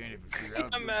 they can't even figure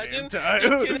out Imagine the damn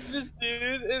time. this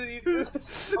dude and he just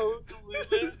so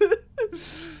deluded.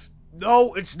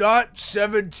 No, it's not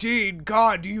 17.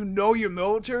 God, do you know your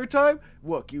military time?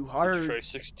 Look, you hired. Try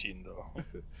 16 though.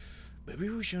 Maybe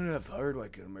we shouldn't have hired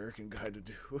like an American guy to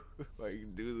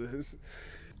do this.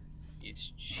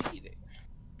 He's cheating.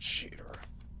 Cheater.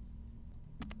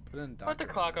 Put in Put the Dr.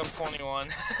 clock on 21.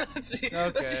 Okay,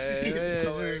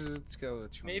 let's go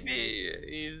with 21. Maybe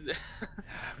he's.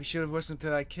 We should have listened to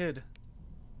that kid.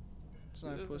 It's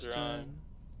 9 This plus is 10. wrong.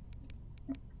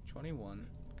 21.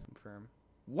 Confirm.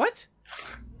 What?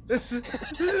 Man.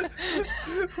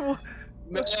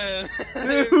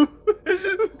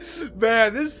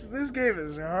 Man, this game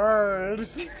is hard.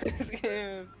 This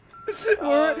game is-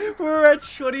 We're at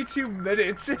 22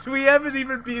 minutes and we haven't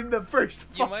even been the first.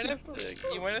 You might have to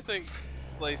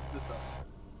slice this up.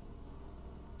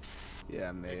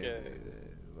 Yeah, maybe. Okay.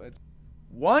 Let's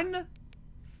 1,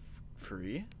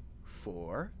 3,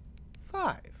 4,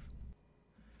 5.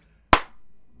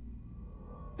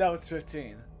 That was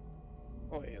 15.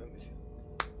 Oh wait, let me see.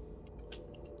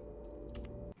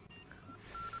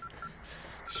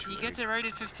 He gets it right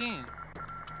at 15.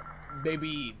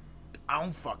 Maybe I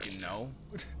don't fucking know.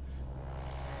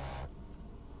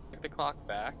 Get the clock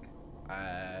back.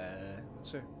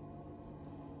 Let's see.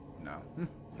 No.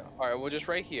 No. All right, well just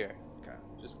right here. Okay.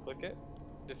 Just click it.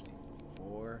 15.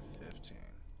 4:15.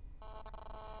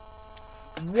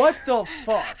 What the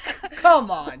fuck?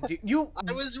 Come on, dude.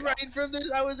 I was right from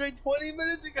this. I was right 20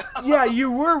 minutes ago. Yeah,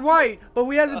 you were right, but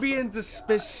we had to be in the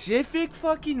specific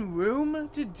fucking room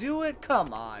to do it.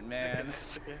 Come on, man.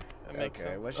 It's okay. That makes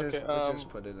sense. let's Okay, let's just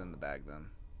put it in the bag then.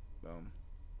 Boom.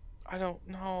 I don't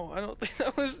know. I don't think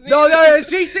that was. No, needed.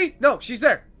 see, no, she's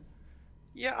there.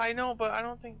 Yeah, I know, but I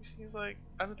don't think she's like.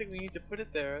 I don't think we need to put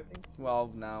it there. I think. Well,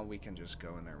 now we can just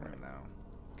go in their room now.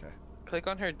 Okay. Click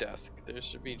on her desk. There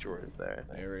should be drawers there.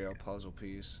 I think. Aerial puzzle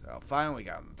piece. Oh, finally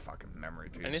got a fucking memory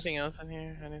piece. Anything else in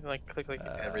here? Anything like click like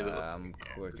every little. I'm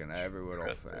clicking every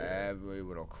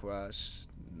little crust,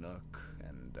 nook,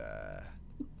 and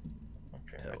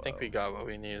Okay, I think we got what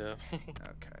we needed.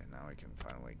 Okay, now I can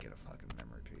finally get a fucking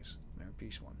memory piece. Memory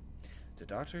piece 1. The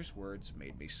doctor's words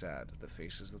made me sad. The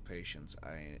faces of the patients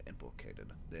I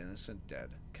implicated, the innocent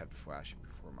dead, kept flashing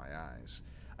before my eyes.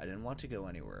 I didn't want to go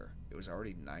anywhere. It was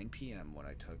already 9 p.m. when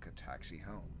I took a taxi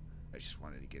home. I just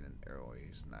wanted to get an early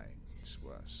as night's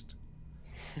rest.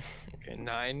 Okay,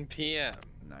 9 p.m.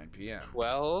 9 p.m.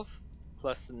 12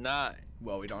 plus 9.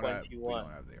 Well, we don't have the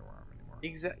alarm anymore.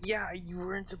 Exactly. Yeah, you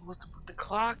weren't supposed to put the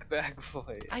clock back,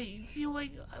 boy. I feel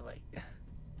like I'm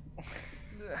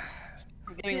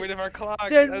getting rid of our clock.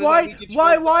 Then why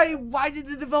did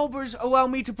the developers allow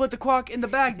me to put the clock in the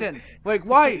bag then? Like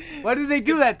why did they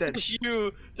do that then?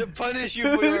 To punish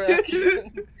you for your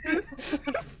actions.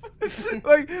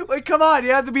 like come on,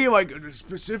 you have to be like in a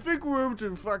specific room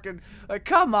to fucking like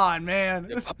come on, man.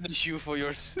 To punish you for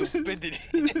your stupidity.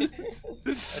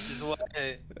 That's just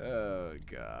why. Oh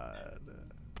god.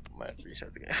 Might have to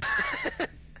restart the game.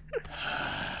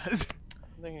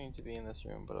 I think I need to be in this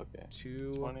room, but okay.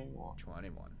 21.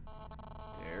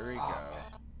 There we go.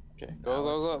 Okay,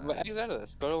 go. Nice. Exit out of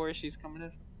this. Go to where she's coming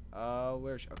in.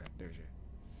 Where's she? Okay, there's she.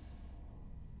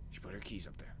 She put her keys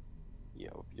up there.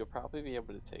 You'll probably be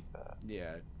able to take that.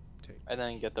 Yeah, take. And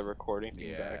then get the recording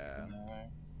thing back.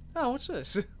 Oh, what's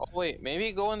this? Oh wait,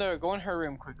 maybe go in there. Go in her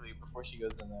room quickly before she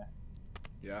goes in there.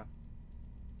 Yeah.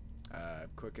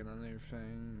 Clicking on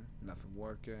everything. Nothing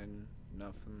working.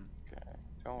 Nothing. Okay.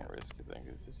 Don't risk it then,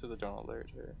 because so they don't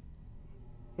alert her.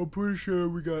 I'm pretty sure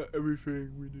we got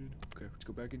everything we need. Okay, let's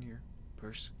go back in here.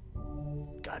 Purse.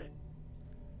 Got it.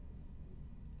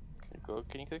 Okay, go.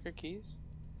 Can you click her keys?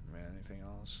 Man, anything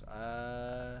else?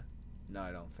 No,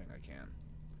 I don't think I can.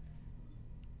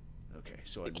 Okay,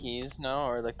 so the keys, no,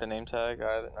 or like the name tag.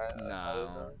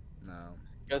 No.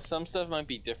 Because some stuff might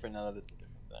be different now that it's a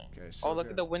different thing. Okay. So oh, look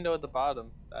at the window at the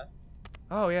bottom. That's.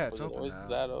 Oh yeah, it's open was now. Was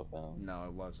that open? No,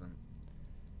 it wasn't.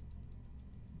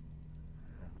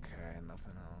 Okay,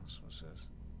 nothing else. What's this?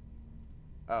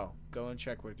 Oh, go and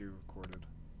check what you recorded.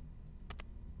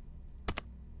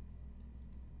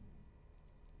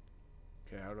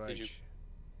 Okay, how do I?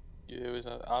 It was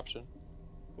an option.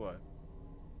 What?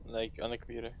 Like on the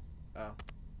computer. Oh.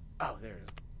 Oh, there it is.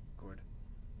 Record.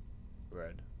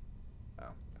 Red.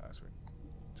 Oh, password.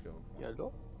 Let's go.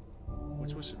 Yellow.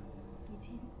 What's this?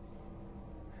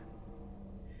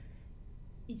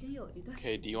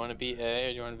 Okay, do you want to be A or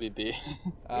do you want to be B?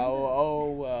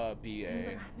 Be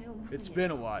A. It's been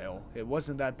a while. It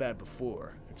wasn't that bad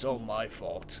before. It's all my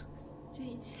fault.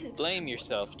 Blame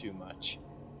yourself too much.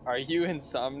 Are you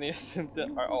insomnia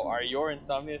symptoms? Are your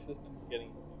insomnia symptoms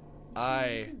getting?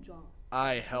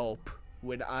 I help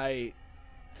when I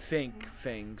think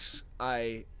things.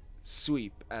 I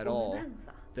sweep at all.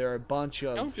 There are a bunch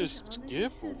of. Don't just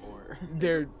skip or.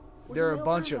 There are a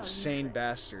bunch of sane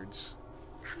bastards.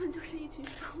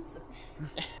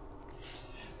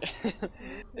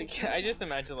 Like, I just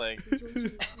imagine like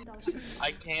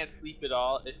I can't sleep at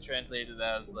all is translated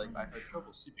as like I had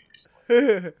trouble sleeping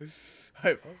recently.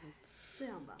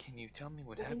 Can you tell me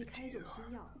what happened to you?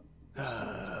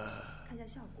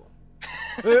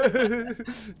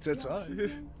 That's all.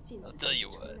 I'll tell you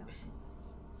what.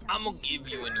 I'm gonna give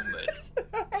you a new medicine.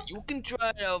 You can try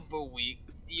it out for a week,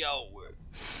 see how it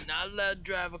works. Not allowed to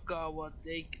drive a car while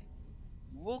taking.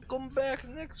 You will come back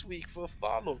next week for a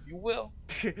follow. You will.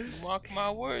 You mark my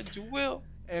words, you will.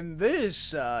 In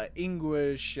this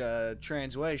English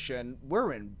translation,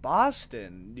 we're in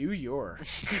Boston, New York.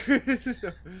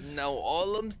 Now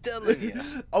all I'm telling you.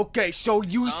 Okay, so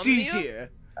UC's Insomnia? here.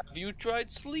 Have you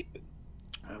tried sleeping?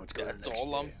 Let's go That's next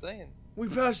all day. I'm saying. We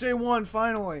passed A1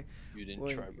 finally. You didn't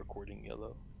Wait. try recording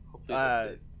yellow. Hopefully that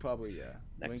saves. Probably yeah.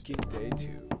 Next. Linking day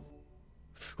 2.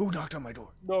 Who knocked on my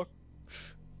door? Knock.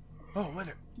 Oh,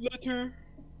 letter. Letter.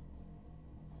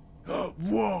 Oh,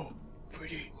 whoa,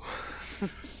 pretty.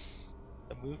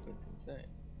 The movement's insane.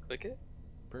 Click it.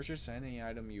 Purchase any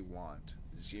item you want.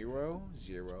 0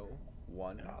 0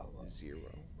 1 0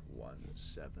 1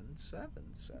 7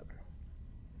 7 7.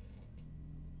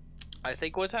 I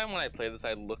think one time when I played this,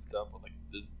 I looked up what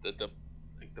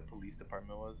like the police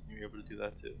department was, and you were able to do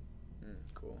that too.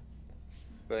 Cool.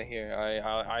 But here,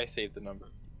 I saved the number.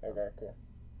 Okay, cool.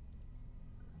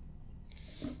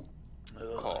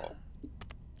 Call.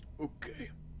 Okay.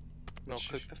 No,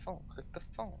 click the phone. Click the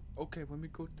phone. Okay, let me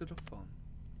go to the phone.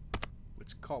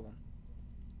 Let's call him.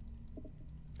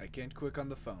 I can't click on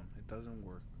the phone. It doesn't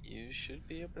work. You should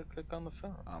be able to click on the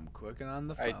phone. I'm clicking on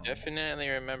the phone. I definitely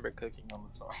remember clicking on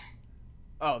the phone.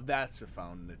 Oh, that's a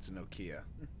phone. It's a Nokia.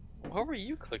 What were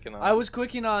you clicking on? I was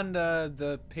clicking on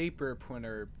the paper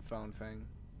printer phone thing.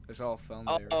 It's all phone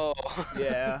there. Oh.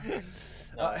 Yeah.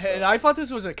 No, and I thought this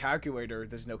was a calculator.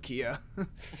 There's Nokia.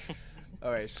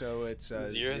 Alright, so it's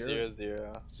 0 0 0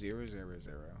 0 0 0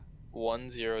 1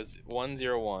 0 1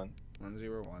 0 1 1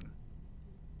 0 1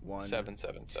 1 7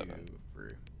 7 2 7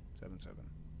 3 7 7.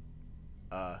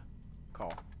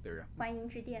 Call. There you go. 欢迎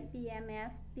致电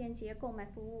BMF 便捷购买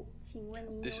服务，请问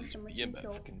您 This 有 is 什么需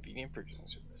求？ BMF convenient purchasing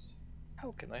service.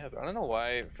 How can I help? I don't know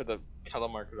why for the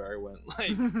telemarketer I went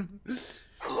like,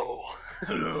 hello,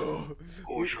 Hello.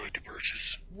 who would you like to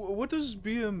purchase? What does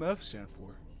BMF stand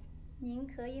for? 您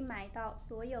可以买到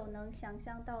所有能想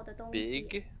象到的东西，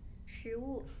 Big 食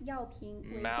物、药品、违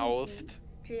禁 mouthed 品，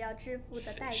只要支付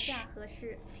的代价合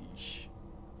适。 Fish.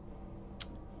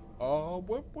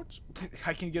 What's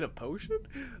I can get a potion?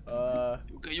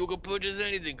 You can purchase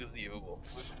anything conceivable.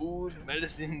 Food,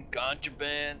 medicine,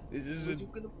 contraband. Is this You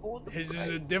can afford the Is this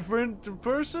a price. different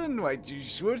person? Like, do you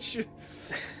switch?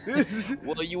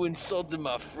 Well, you insulted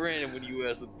my friend when you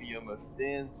asked what BMF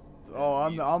stands for. Oh,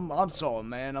 I'm sorry,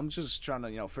 man. I'm just trying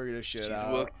to, figure this shit She's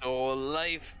out. worked all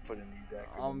life putting these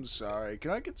acronyms. I'm sorry.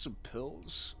 Can I get some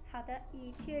pills? 好的，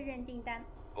已确认订单。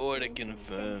 Order 请谨慎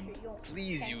confirmed. 使用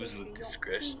Please 感谢 use 使 with 用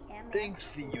discretion. BMF Thanks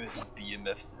for using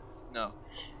BMF service. No.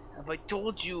 Have I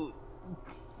told you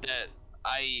that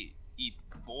I eat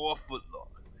 4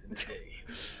 footlongs in a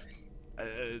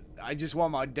day? I just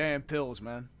want my damn pills,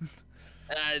 man.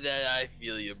 I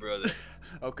feel you, brother.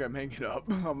 Okay, I'm hanging up.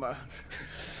 I'm out.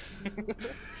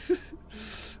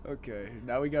 Okay,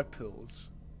 now we got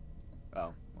pills.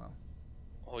 Oh, wow.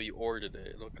 Oh, you ordered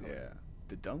it. Look. Yeah.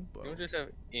 The dunk box. You don't just have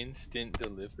instant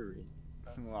delivery.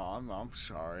 Well, I'm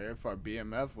sorry if our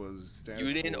BMF was standing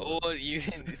You didn't for... order. You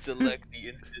didn't select the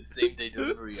instant same-day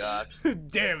delivery option,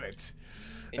 Damn it!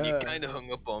 and you kind of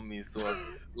hung up on me, so I'm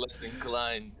less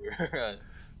inclined to rush.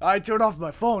 I turned off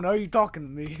my phone. How are you talking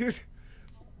to me?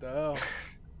 The hell?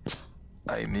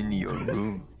 I'm in your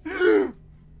room.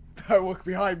 I look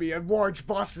behind me. A large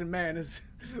Boston man is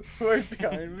right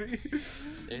behind me.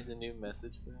 There's a new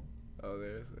message there. Oh,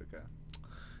 there's okay.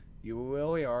 You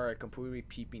really are a completely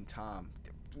peeping Tom.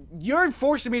 You're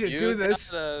forcing me to do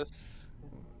this. A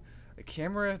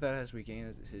camera that has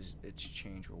regained its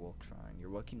change will work fine. Your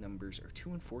lucky numbers are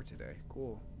 2 and 4 today.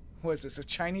 Cool. What is this, a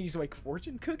Chinese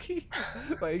fortune cookie?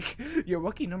 Like, your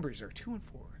lucky numbers are 2 and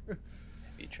 4. Have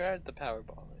you tried the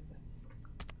Powerball lately?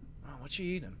 Oh, what you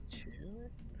eating? 2 and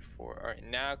 4. All right,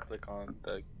 now click on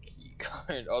the key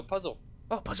card. Oh, puzzle.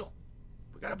 Oh, puzzle.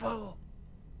 We got a puzzle.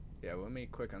 Yeah, let me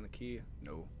click on the key.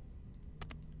 No.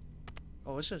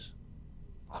 Oh, what's this?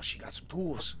 Oh, she got some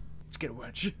tools. Let's get a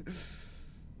wrench.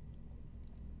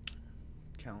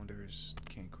 Calendars.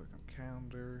 Can't click on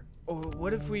calendar. Oh,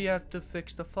 what if we have to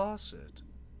fix the faucet?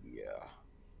 Yeah.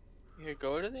 Here,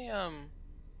 go to the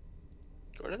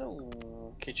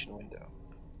kitchen window.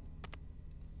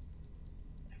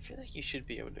 I feel like you should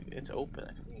be able to. It's open.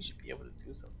 I think you should be able to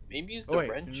do something. Maybe use the Oh, wait,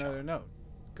 wrench. another note.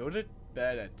 Go to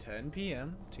bed at 10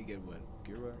 p.m. to get what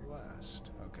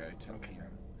last. Okay, 10 p.m.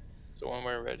 So when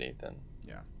we're ready, then.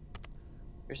 Yeah.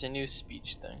 There's a new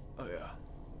speech thing. Oh yeah.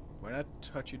 We're not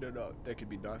touching it up. They could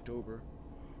be knocked over.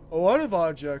 A lot of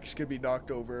objects can be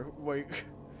knocked over. Wait.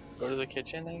 Go to the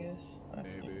kitchen, I guess. That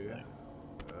Maybe.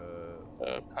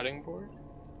 Like. Cutting board.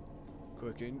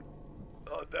 Cooking.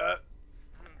 Oh, that.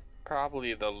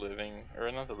 Probably the living,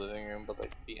 or not the living room, but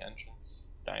like the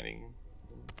entrance dining.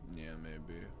 Yeah,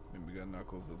 maybe. Maybe we gotta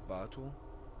knock over the bottle.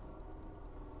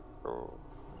 Or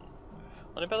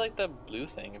what about like the blue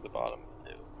thing at the bottom of the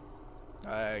table?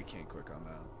 I can't click on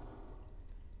that.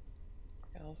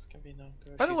 What else can be knocked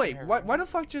over? By the way, why the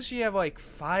fuck does she have like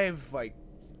 5 like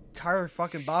entire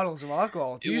fucking bottles of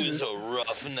alcohol? Jesus. It was a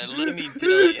rough night, let me tell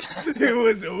you. It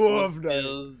was a rough night.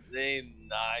 They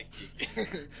knock.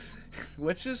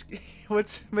 Let's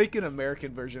make an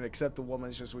American version, except the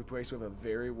woman's just replaced with a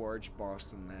very large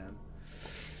Boston man.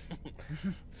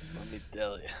 Let me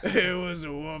tell you. It was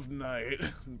a rough night.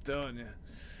 I'm telling you.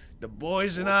 The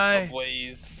boys and I.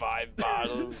 Subway's 5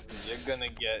 bottles. You're gonna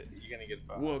get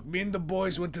fired. Look, me and the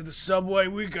boys went to the Subway.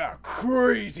 We got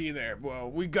crazy there, bro.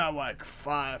 We got like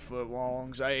 5-foot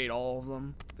longs. I ate all of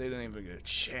them. They didn't even get a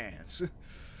chance.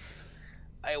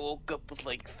 I woke up with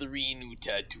like 3 new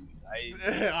tattoos.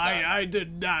 I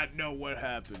did not know what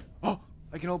happened. Oh,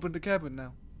 I can open the cabinet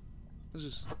now. This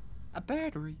is a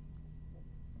battery.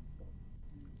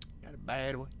 Got a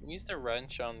battery. Use the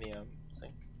wrench on the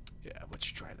sink. Yeah, let's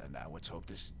try that now. Let's hope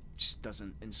this just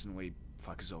doesn't instantly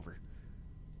fuck us over.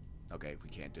 Okay, we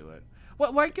can't do it.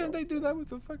 Why can't they do that with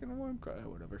the fucking alarm clock?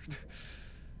 Whatever.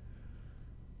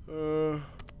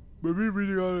 Maybe we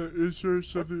gotta insert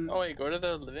something. Oh wait, go to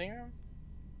the living room.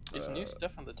 There's new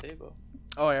stuff on the table.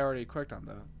 Oh, I already clicked on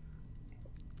that.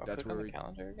 That's where on the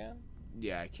calendar again?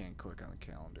 Yeah, I can't click on the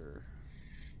calendar.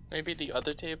 Maybe the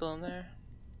other table in there?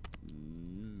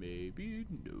 Maybe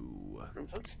no.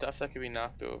 That's stuff that could be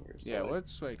knocked over. So yeah,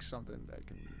 let's like something that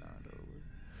can be knocked over.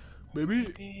 Maybe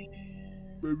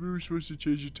we're supposed to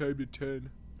change the time to 10.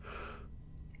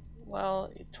 Well,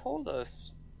 it told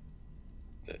us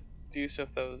to do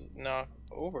stuff that was knocked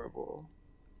overable.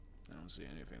 I don't see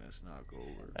anything that's knocked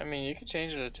over. I mean, you can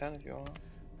change it to 10 if you want.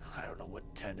 I don't know what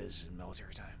 10 is in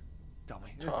military time. Tell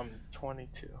me.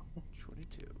 22.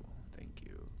 22. Thank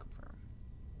you. Confirm.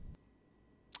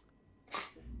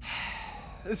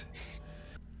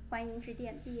 欢迎致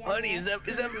电 BM。 Honey, is that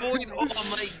Void? Oh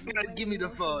my god, give me the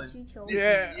phone.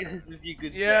 Yeah. This is you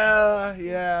good.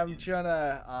 Yeah, I'm trying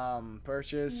to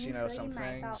purchase, you know, some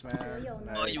things, man.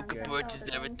 Oh, you can purchase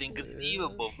everything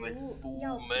conceivable for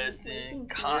spoon medicine,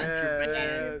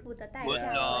 contraband,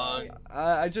 footdogs.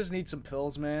 I just need some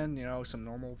pills, man. You know, some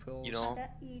normal pills. You know.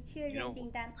 已确认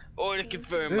订单。 Order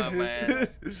confirmed, my man.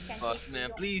 Boss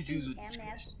man, please use with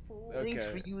discretion. Thanks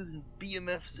for Okay. using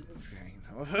BMF service.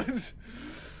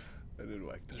 I didn't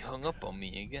like that. You hung up on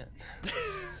me again.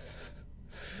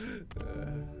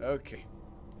 Okay.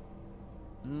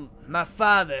 My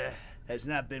father has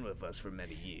not been with us for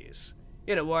many years.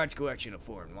 He had a large collection of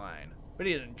foreign wine, but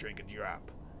he didn't drink a drop.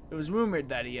 It was rumored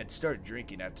that he had started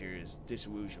drinking after his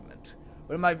disillusionment,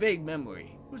 but in my vague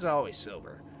memory, it was always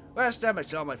sober. Last time I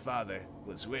saw my father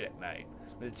was late at night,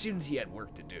 but it seemed he had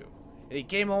work to do, and he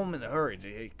came home in a hurry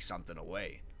to take something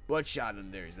away. Bloodshot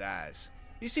under his eyes.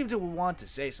 He seemed to want to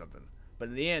say something, but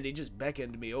in the end, he just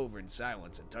beckoned me over in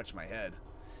silence and touched my head.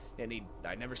 And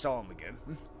I never saw him again.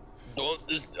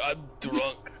 I'm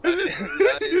drunk.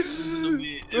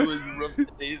 It was rough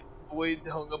days. Wade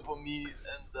hung up on me,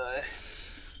 and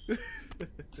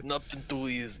it's nothing too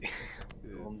easy.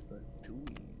 That's what I'm saying. Too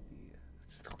easy.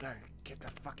 Still gotta get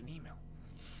that fucking email.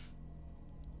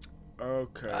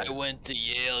 Okay. I went to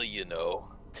Yale, you know.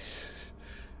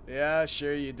 Yeah,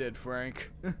 sure you did, Frank.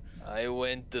 I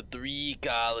went to 3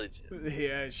 colleges.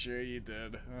 Yeah, sure you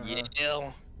did.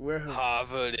 Yale,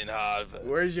 Harvard, and Harvard.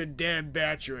 Where's your damn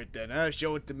bachelorette then? Huh?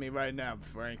 Show it to me right now,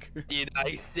 Frank. Did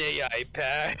I say I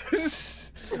passed?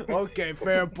 Okay,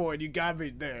 fair point. You got me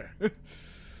there.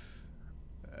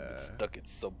 Stuck at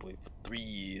Subway for 3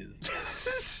 years.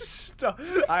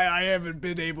 I haven't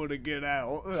been able to get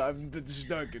out. I've been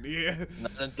stuck in here.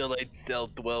 Not until I sell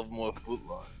 12 more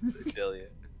footlongs, I tell you.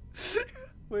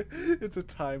 It's a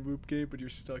time loop game, but you're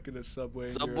stuck in a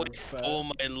subway. Subway stole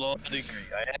my law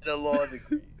degree. I had a law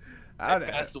degree. I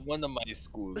passed one of my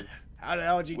schools. How the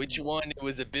hell did you? Which one? It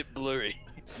was a bit blurry.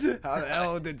 How the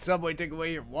hell did Subway take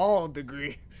away your law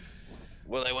degree?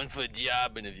 Well, I went for a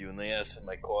job interview and they asked for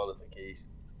my qualifications.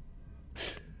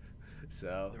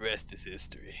 So the rest is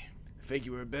history. I think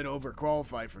you were a bit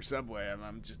overqualified for Subway.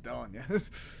 I'm just telling you.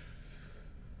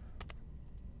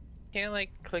 Can't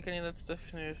like click any of that stuff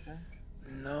in your sync.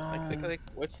 No. Like,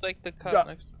 what's like the cut Duh.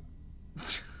 next?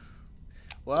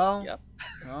 Well. Yep.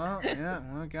 Oh, yeah,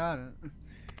 well, I got it.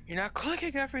 You're not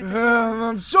clicking everything.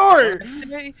 I'm sorry.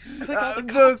 Say, click all the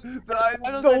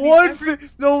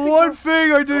the one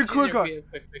thing I didn't click on.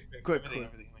 Quick.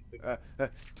 Oh God,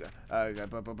 let me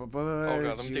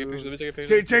take a picture. Let me take a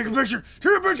picture. Take a picture.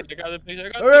 Take a picture. I got the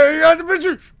picture. Okay, you got the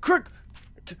picture. Quick.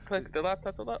 Click the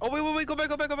laptop. Oh wait. Go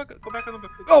back on the book.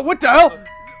 Oh, what the hell?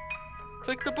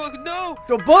 Click the book. No.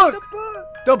 The book.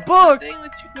 The book.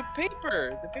 The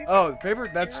paper. Oh, the paper?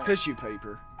 That's tissue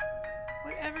paper.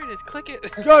 Whatever it is, click it.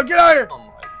 Go, get out of here. Oh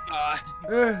my god.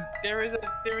 Uh, There is a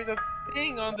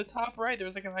thing on the top right. There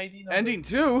was like an ID number. ending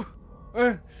 2.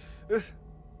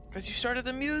 Because you started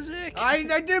the music. I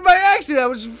did by accident. I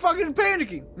was fucking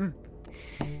panicking.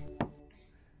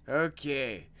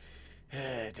 Okay.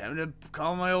 Time to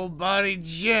call my old buddy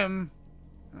Jim.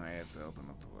 I have to open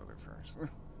up the leather first.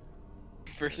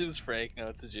 First it was Frank, now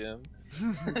it's a Jim.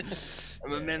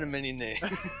 I'm a man of many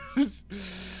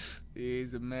names.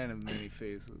 He's a man of many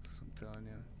faces, I'm telling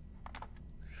you.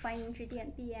 欢迎致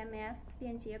电 BMF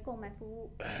便捷购买服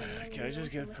务。 Can I just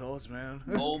get Phyllis, man?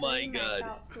 Oh my god.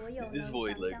 This is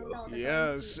Voidlego.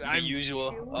 Yes, The I'm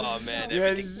usual. Oh man,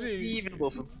 everything's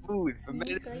evil from food, from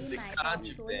medicine to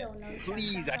contraband.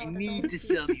 Please, I need to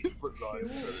sell these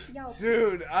footlongs.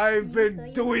 Dude, I've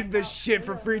been doing this shit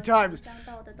for 3 times.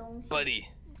 Buddy,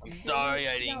 I'm sorry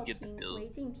I didn't get the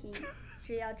bills.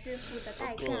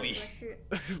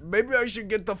 Maybe I should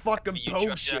get the fucking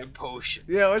potion.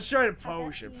 Yeah, let's try the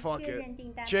potion. Fuck it.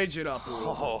 Change it up a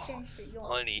little. Oh,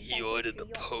 honey, he ordered the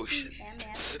potion. I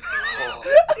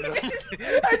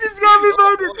just got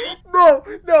reminded.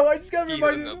 No, I just got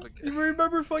reminded. You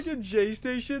remember fucking J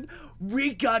Station?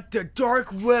 We got the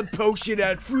dark web potion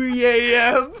at 3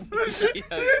 a.m.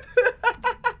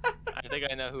 I think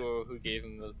I know who gave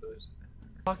him those potions.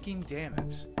 Fucking damn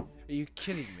it. Are you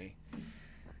kidding me?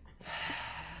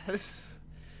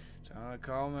 Trying to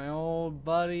call my old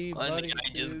buddy. Honey, I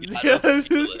just gotta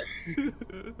feel it.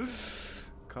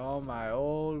 Call my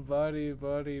old buddy.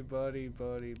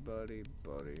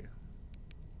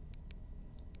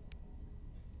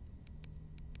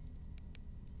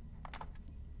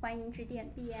 欢迎致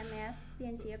电 BMF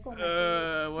便捷购买服务。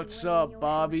 What's up,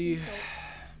 Bobby?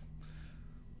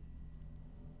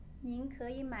 您可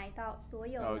以买到所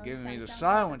有 Oh, 能 giving me the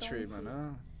想象到 silent 的东西。 treatment,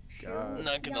 huh? 食 God. 物、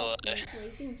 Not gonna 药 lie. 品、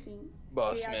违禁品，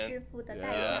 Boss 只要 man. 支付的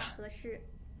代价合适。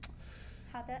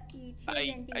好的，已确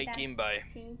认订 I 单， came by.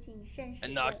 请谨慎使 I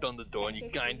用。 knocked on the door and you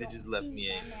感谢 kinda 使 just 用 left me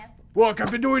in. BMF Look,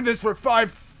 I've been doing this for 5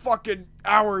 fucking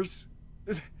hours.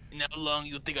 And how long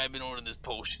you think I've been ordering this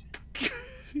potion?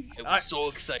 I was so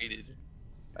excited.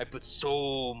 I put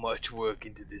so much work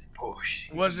into this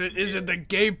potion. Is it the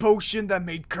gay potion that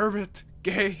made Kermit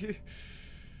gay?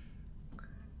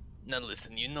 Now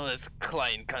listen, you know that's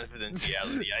client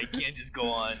confidentiality. I can't just go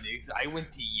on. I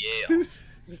went to Yale.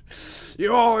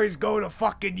 You always go to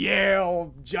fucking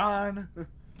Yale, John.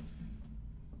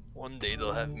 One day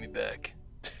they'll have me back.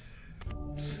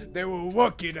 They were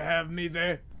lucky to have me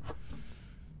there.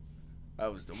 I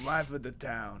was the life of the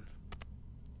town.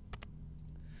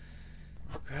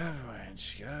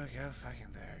 Go fucking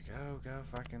there. Go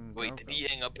fucking. Wait, did he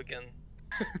hang up again?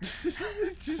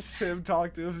 Just him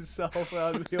talk to himself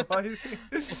without realizing.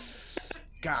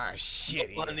 Gosh,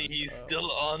 shit. Funny, he's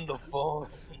still on the phone.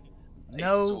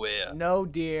 No, I swear. no,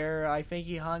 dear. I think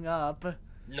he hung up.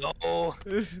 No.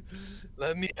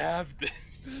 Let me have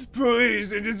this.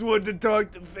 Please, I just want to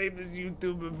talk to famous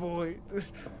YouTuber Void.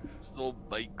 So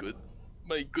my good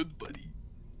buddy.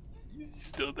 You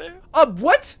still there?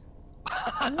 What?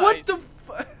 What the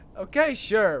f- Okay,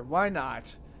 sure. Why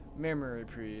not? Memory,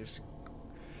 please.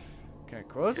 Can I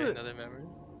close it? Another memory?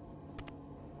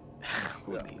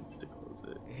 Who needs to close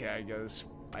it? Yeah,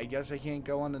 I guess I can't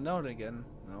go on the note again.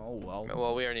 Oh well.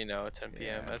 Well, we already know. 10 p.m.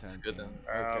 Yeah, That's 10 good PM.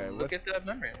 then. Okay, look at that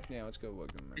memory. Yeah, let's go look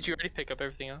at the memory. Did you already pick up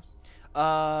everything else?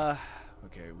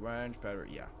 Okay, range,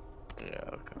 battery, yeah. Yeah,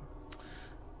 okay.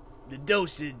 The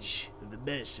dosage of the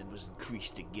medicine was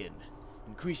increased again.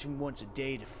 Increased from once a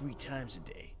day to 3 times a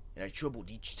day. And I troubled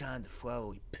each time the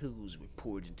flowery pills were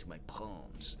poured into my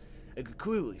palms. I could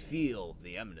clearly feel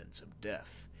the imminence of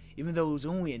death. Even though it was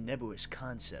only a nebulous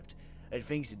concept, I had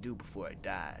things to do before I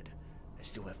died. I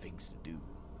still have things to do.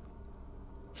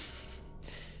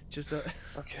 Just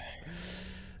Okay.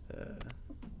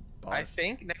 Boss. I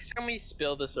think next time we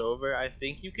spill this over, I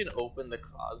think you can open the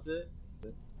closet.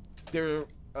 There,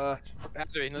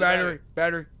 Battery.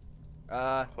 battery.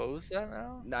 Close that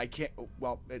now? No, I can't.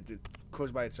 Well, it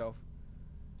closed by itself.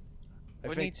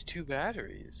 What needs 2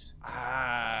 batteries?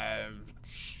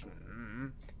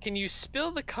 Can you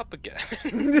spill the cup again?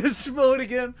 Spill it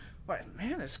again. What,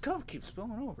 man, this cup keeps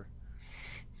spilling over.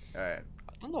 All right.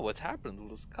 I don't know what's happened to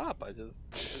this cup. I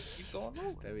just keep going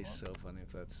over. That'd be so funny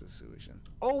if that's the solution.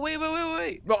 Oh wait.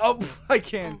 Oh, I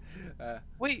can't.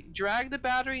 Wait, drag the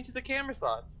battery into the camera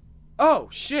slots. Oh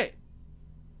shit.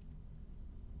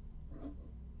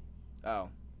 Oh,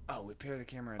 we pair the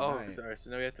camera at night. Sorry. So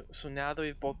now we have to. So now that we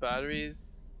have both batteries,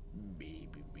 Maybe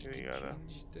we We can gotta-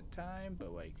 change the time,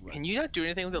 but like, what? can you not do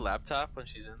anything with the laptop when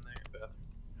she's in there? Beth?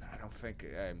 I don't think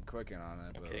I'm clicking on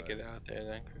it. But Okay, like, get out there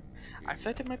then. I feel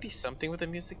like there might be something with the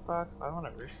music box, but I don't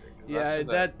want to risk it. 'cause Yeah, that's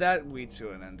what that leads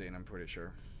to an ending. I'm pretty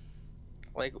sure.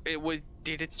 like it would.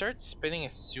 Did it start spinning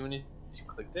as soon as you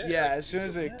clicked it? Yeah, Like, as soon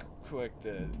as I open it? clicked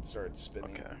it, it started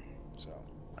spinning. Okay. So.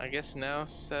 I guess now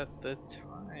set the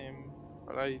time,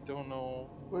 but I don't know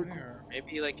Like- where.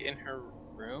 Maybe like in her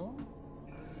room.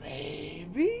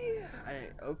 Maybe.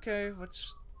 Okay.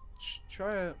 Let's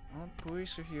try it. Oh,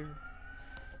 police are here.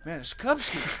 Man, this cup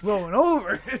keeps flowing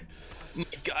over. My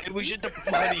God, we should the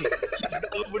party.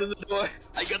 Open the door.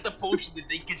 I got the potion. Did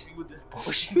they catch me with this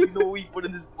potion? You know what we put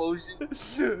in this potion?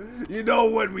 You know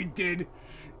what we did?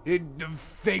 The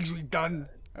things we done.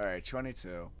 All right,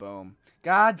 22. Boom.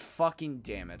 God fucking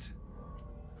damn it.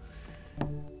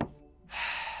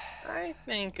 I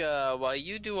think while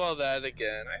you do all that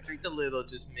again, I think the little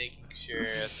just making sure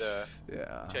at the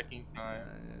Yeah. checking time.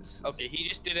 This is- Okay, he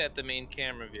just did it at the main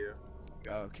camera view.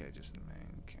 Okay, just the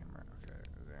main camera. Okay,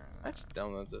 there. That's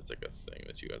dumb. That's like a thing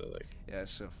that you gotta like. Yeah,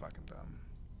 it's so fucking dumb.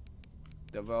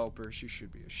 Developers, you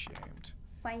should be ashamed.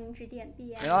 欢迎致电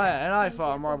BM。 And I 链接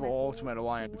thought 购买 Marvel 服务 Ultimate 请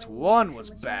Alliance 问 1 有 was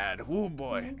什么需求 bad. Oh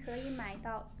boy. 您可以买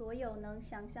到所有能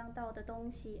想象到的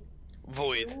东西。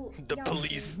 Void, 食物 the 药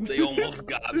police, 品 they almost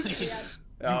got me. 只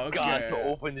要 You got to Okay.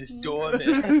 open this 您 door, 可以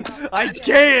man. 买到 I 所有能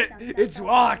can't. 想象 It's 到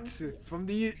的 locked 东西 from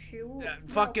the 食物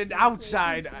fucking 药品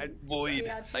outside. 随身 Void, 只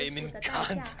要 I am 支 in 付的代价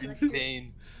和 constant 是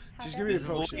pain. 好 Just 的 give me a This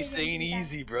potion. voice is saying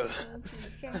easy, bro. 请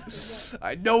谨慎使用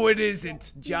I know it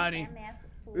isn't, Johnny. BMF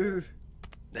服务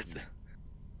That's.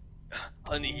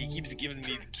 Honey, he keeps giving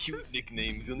me cute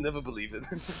nicknames. You'll never believe it.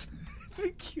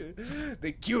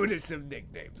 The cutest of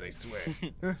nicknames, I swear.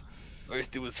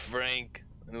 First it was Frank,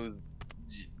 and it was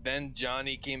then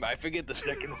Johnny came. I forget the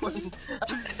second one.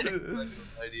 I have no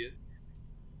idea.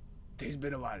 There's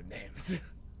been a lot of names.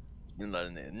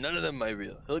 None of them are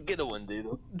real. He'll get it one day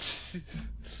though.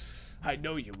 I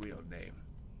know your real name.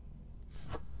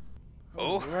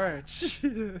 Oh. Alright.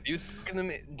 You talking to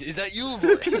me? Is that you,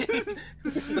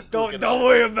 boy? don't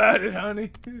worry about it,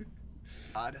 honey.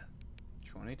 Odd.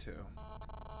 22.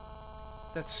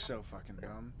 That's so fucking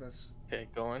dumb. That's Okay,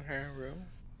 go in her room.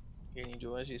 Can you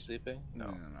do while she's sleeping?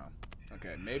 no.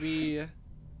 Okay, maybe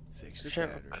fix the Sure.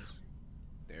 batteries.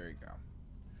 There we go.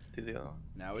 Do the other one.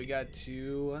 Now we got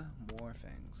 2 more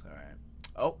things. All right.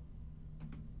 Oh.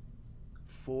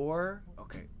 4.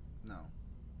 Okay. No.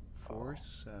 4,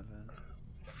 7.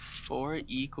 4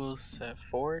 equals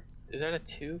 4. Is that a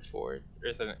 2, 4, or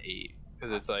is that an 8?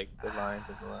 Because it's like the lines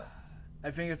of the left.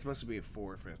 I think it's supposed to be a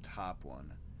 4 for the top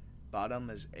one. Bottom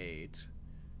is 8.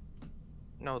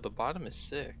 No, the bottom is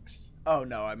 6. Oh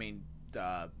no, I mean,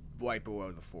 right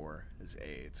below the 4 is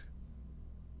 8.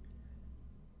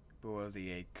 Below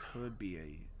the 8 could be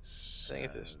a 7. I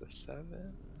think it's just a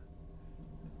 7.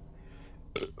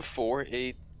 4,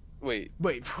 8. Wait.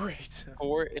 Wait, 4 8.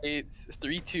 4, 8,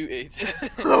 3, 2, 8.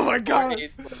 Oh my 4, God.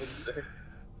 8, 7, 6.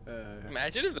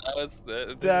 Imagine if that was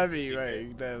the. That'd be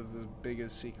right. That was the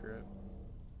biggest secret.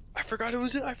 I forgot it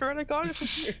was it. I forgot I got it.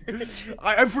 From here.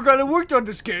 I forgot I worked on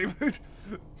this game.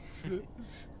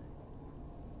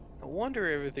 No wonder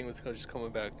everything was just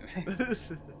coming back to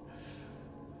me.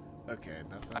 Okay,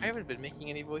 nothing. I haven't been making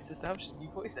any voices. That was just me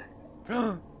voice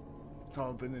acting. It's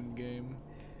all been in game.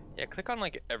 Yeah, click on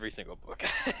like every single book.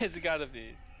 It's gotta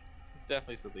be. It's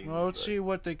definitely something. Well, let's see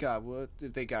what they got. What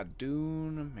if they got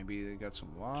Dune? Maybe they got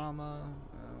some llama.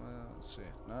 Let's see.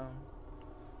 No.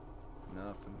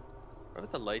 Nothing. What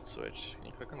about the light switch? Can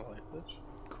you click on the light switch?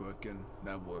 Clicking.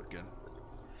 Not working.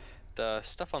 The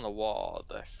stuff on the wall,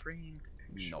 the framed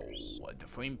No, pictures. the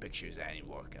frame pictures ain't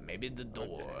working. Maybe the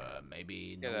door.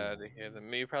 Maybe. Get no. out of here. Then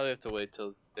maybe probably have to wait till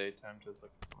it's daytime to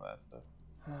look at some of that stuff.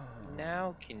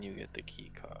 Now can you get the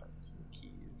key cards and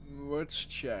keys? Let's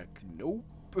check. Nope.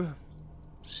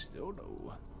 Still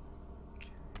no.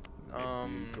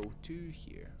 Maybe go to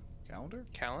here. Calendar?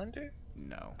 Calendar?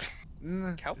 No.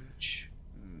 Mm, Couch?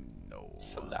 no.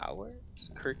 Flowers?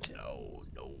 Curtain?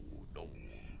 No.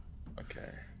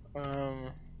 Okay.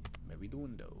 Maybe the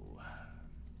window.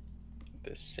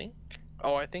 The sink?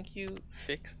 Oh, I think you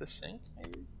fixed the sink,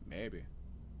 maybe? Maybe.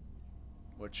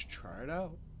 Let's try it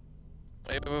out.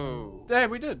 Oh. Hey,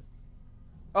 we did.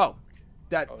 Oh,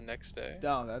 that. Oh, next day.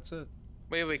 No, that's it.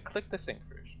 Wait. Click this thing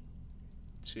first.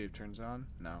 See if it turns on.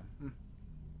 No.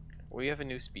 We have a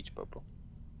new speech bubble.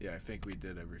 Yeah, I think we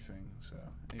did everything. So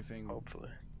anything. Hopefully.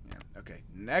 Yeah. Okay.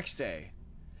 Next day.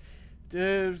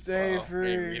 Day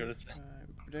free.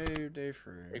 Day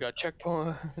free. We got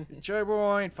checkpoint.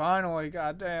 Checkpoint. Finally.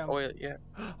 Goddamn. Oh yeah.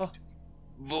 Oh.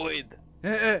 Void.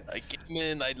 I came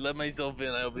in. I let myself in.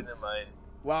 I opened mine.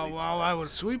 While I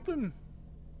was sweeping.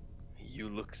 You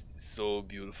look so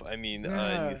beautiful. I mean,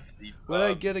 Yeah. you sleep. What did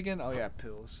I get again? Oh yeah,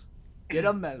 pills. Get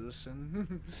a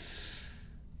medicine.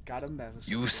 Got a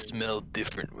medicine. You baby. smell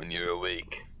different when you're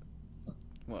awake.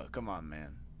 Well, come on,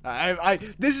 man.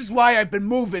 This is why I've been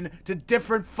moving to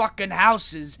different fucking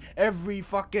houses every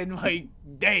fucking like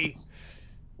day.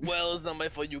 Well, it's not my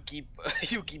fault. You keep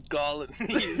calling.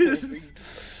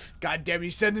 Goddamn, you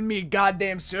sending me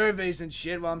goddamn surveys and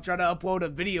shit while I'm trying to upload a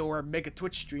video or make a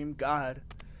Twitch stream. God.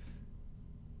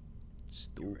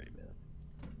 Stupid. Right,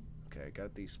 man. Okay, I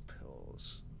got these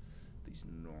pills. These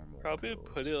normal Probably pills.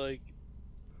 put it like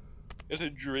in a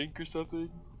drink or something.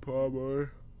 Probably.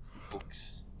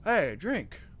 Books. Hey,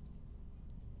 drink.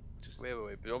 Just Wait.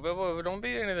 Don't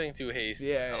be anything too hasty.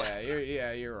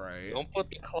 you're right. Don't put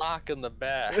the clock in the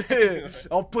bag.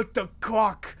 I'll put the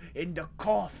clock in the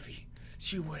coffee.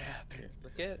 See what happens.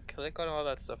 Click on all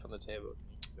that stuff on the table.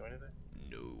 Do anything?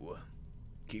 No.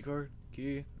 Keycard?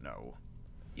 Key? No.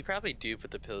 You probably do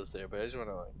put the pills there, but I just want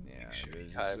to like. Yeah, make sure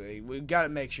it's you have- like, we gotta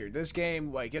make sure. This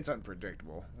game, like, it's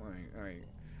unpredictable. Like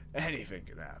anything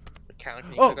can happen. Can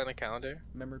you Oh! click on the calendar?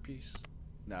 Memory piece?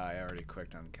 No, I already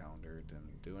clicked on calendar. It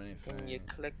didn't do anything. Can you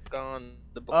click on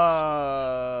the book?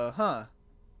 Huh.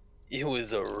 It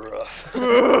was a rough.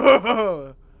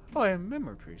 Oh, yeah,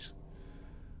 memory piece.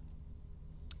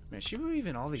 Man, she was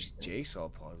even all these jigsaw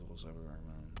puzzles everywhere,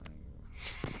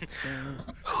 man.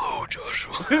 Hello,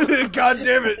 Joshua. God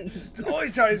damn it! It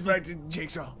always ties back to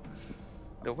jigsaw.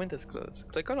 The window's closed.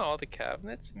 Click on all the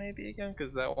cabinets, maybe again,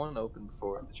 because that one opened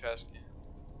before the trash can.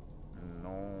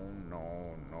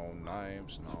 No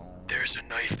knives, no. There's a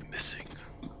knife missing.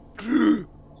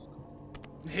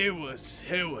 It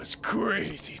was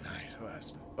crazy night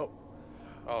last night.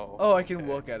 Oh. Oh, I can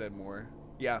look at it more.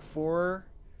 Yeah, 4,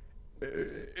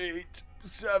 8,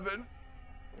 7.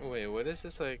 Wait, what is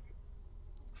this like?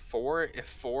 4? If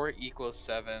 4 equals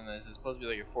 7, is it supposed to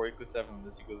be like if 4 equals 7,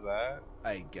 this equals that?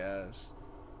 I guess.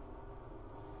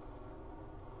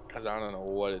 Cause I don't know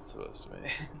what it's supposed to be.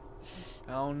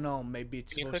 I don't know. Maybe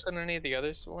it's Can you supposed click on any of the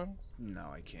other ones? No,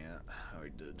 I can't. I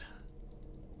already did.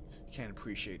 Can't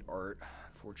appreciate art,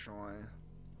 fortunately.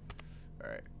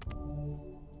 Alright.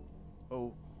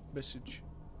 Oh, message.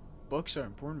 Books are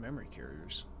important memory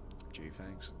carriers. Gee,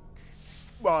 thanks.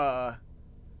 La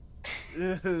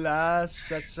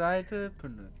Seite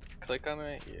Penut. Click on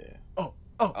it, yeah. Oh!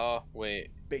 Oh, wait.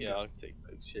 Bingo. Yeah, I'll take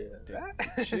that shit.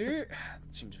 Sure.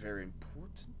 Seems very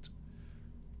important.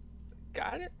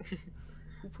 Got it?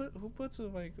 Who puts a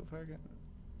like a fucking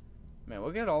man?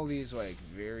 Look at all these like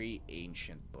very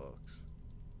ancient books.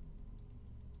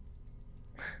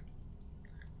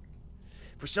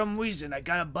 For some reason, I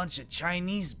got a bunch of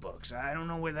Chinese books. I don't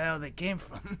know where the hell they came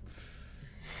from.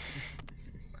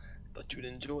 Thought you'd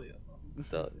enjoy it.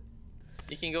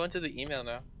 You can go into the email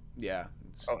now. Yeah.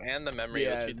 Oh, and the memory.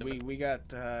 Yeah, Let's read the we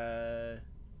got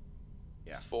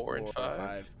 4 and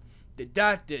 5. The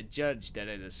doctor judged that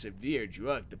I had a severe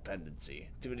drug dependency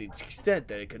to the extent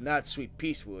that I could not sleep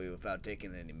peacefully without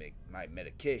taking any my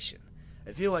medication.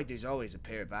 I feel like there's always a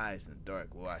pair of eyes in the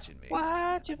dark watching me.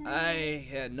 Watching me. I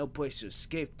had no place to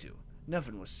escape to.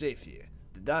 Nothing was safe here.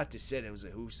 The doctor said it was a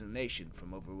hallucination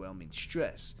from overwhelming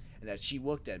stress, and that she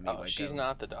looked at me Oh, like she's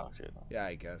not the doctor, though. Yeah,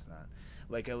 I guess not.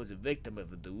 Like I was a victim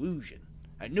of a delusion.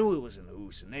 I knew it was an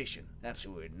hallucination.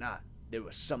 Absolutely not. There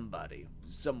was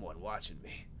someone watching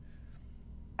me.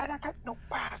 And I got no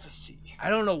privacy. I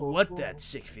don't know what that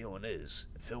sick feeling is.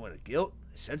 A feeling of guilt?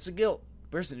 A sense of guilt? The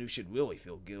person who should really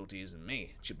feel guilty isn't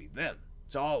me. It should be them.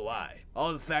 It's all a lie.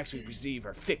 All the facts we perceive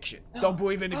are fiction. No. Don't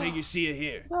believe anything you see or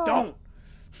hear. No.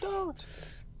 Don't!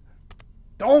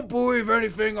 Don't believe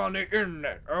anything on the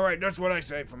internet. Alright, that's what I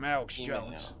say from Alex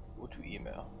Jones. Go to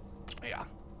email. Yeah.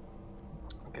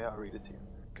 Okay, I'll read it to you.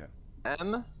 Okay.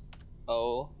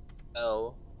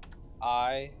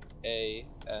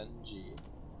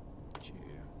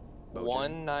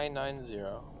 MOLIANG 1990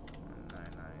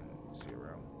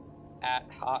 at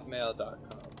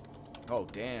hotmail.com. Oh,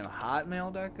 damn.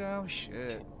 Hotmail.com?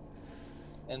 Shit.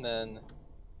 And then,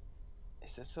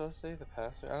 is this supposed to say the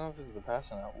password? I don't know if this is the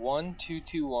password or not.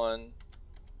 1221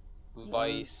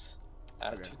 Vice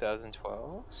at Okay.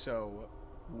 2012. So,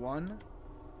 1,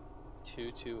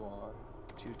 221.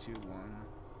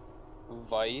 221.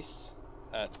 Vice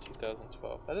at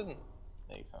 2012. That doesn't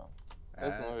make sense. That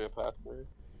doesn't look like a password.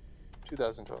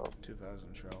 2012.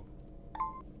 2012.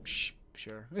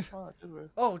 Sure. Oh, it did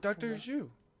work. Oh, Dr. Zhu.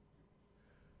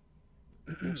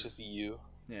 It's just you.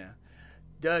 Yeah.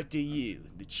 Dr. Yu,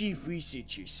 the chief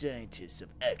researcher scientist of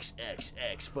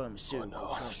XXX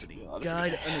Pharmaceutical Company,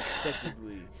 died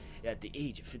unexpectedly at the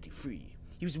age of 53.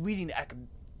 He was a leading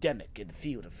academic in the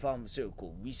field of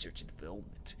pharmaceutical research and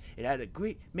development, and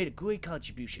made a great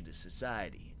contribution to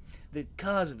society. The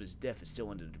cause of his death is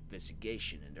still under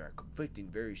investigation, and there are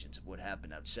conflicting versions of what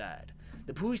happened outside.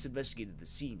 The police investigated the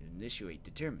scene and initially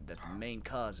determined that the main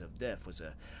cause of death was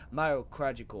a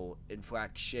myocardial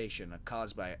infarction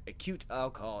caused by acute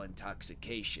alcohol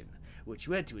intoxication, which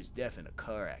led to his death in a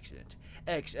car accident.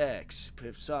 XX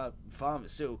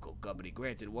Pharmaceutical Company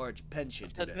granted a large pension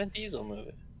to the Vin Diesel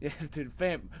movie. to the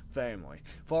family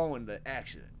following the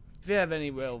accident. If you have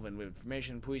any relevant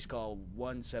information, please call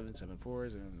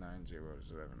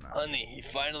 1-774-09079. Honey, he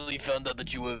finally found out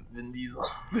that you were Vin Diesel.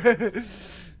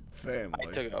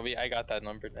 Family. I got that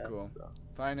number now. Cool. So.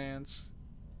 Finance.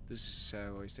 This is a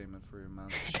salary statement for your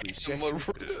amount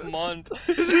Month.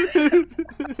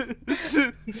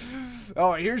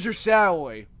 Oh, here's your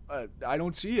salary. I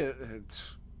don't see it.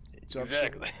 It's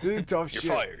Exactly. Tough You're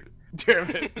shit. fired. Damn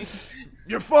it.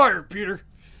 You're fired, Peter.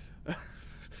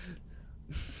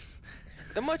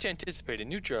 The much anticipated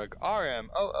new drug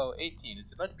RM0018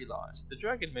 is about to be launched. The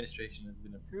drug administration has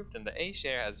been approved and the A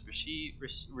share has received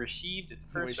its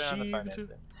first round of financing.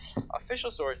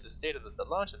 Official sources stated that the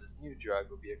launch of this new drug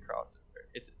will be a crossover.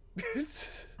 It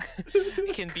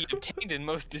can be obtained in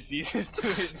most diseases to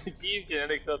achieve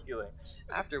genetic self-healing,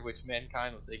 after which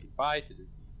mankind will say goodbye to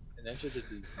disease and enter the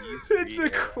disease-free It's a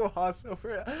era.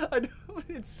 crossover. I know,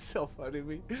 it's so funny to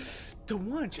me. The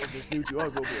launch of this new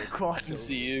drug will be a crossover.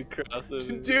 MCU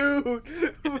crossover. Dude!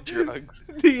 Drugs.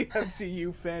 The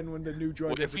MCU fan when the new drug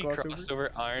What is if a we crossover? crossed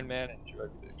over Iron Man and drug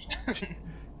addiction?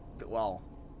 Well,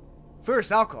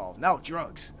 first alcohol, now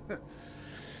drugs.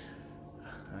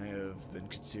 I have been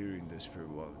considering this for a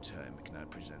long time. I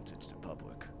cannot present it to the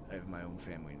public. I have my own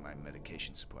family and my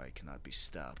medication supply cannot be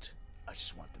stopped. I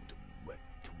just want them to live.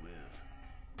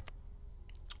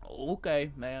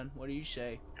 Okay, man. What do you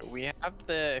say? We have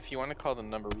the, if you want to call the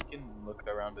number, we can look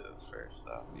around it first,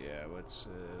 though. Yeah, let's,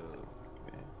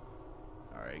 Okay.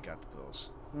 Alright, got the pills.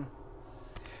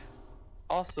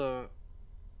 Also,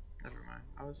 never mind.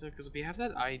 I was because we have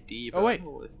that ID, but Oh, wait. I don't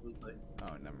know what this was like.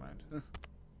 Oh, never mind.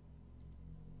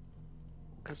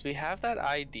 Because we have that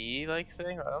ID, like,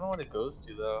 thing. I don't know what it goes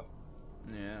to, though.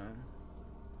 Yeah.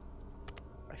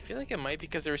 I feel like it might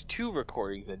because there's 2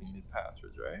 recordings that needed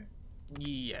passwords, right?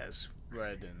 Yes,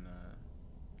 red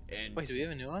and... Wait, do we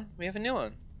have a new one? We have a new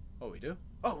one. Oh, we do?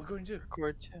 Oh, we're going to.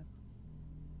 Record 2.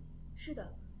 是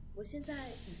的，我现在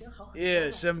已经好很多了。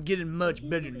 Yes, I'm getting much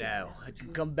better now. I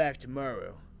can come back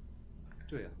tomorrow.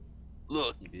 对呀、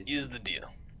 Look, here's the deal.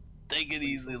 Take it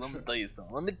easy, let me tell you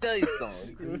something.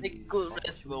 Take a good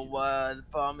rest for a while. The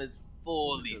farm is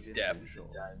fully staffed at the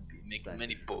time being, making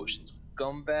many potions.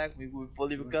 Come back, maybe we're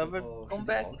fully recovered. Come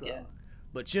back again.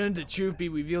 But shouldn't the truth be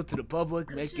revealed to the public,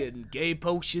 making gay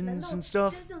potions and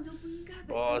stuff? 真相就不应该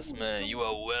被 Boss man, you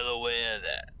are well aware of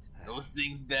that. Those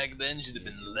things back then should have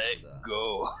been let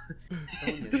go.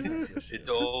 It's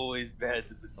always bad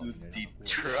to pursue deep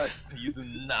trust. You do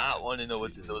not want to know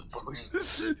what's in those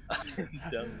potions.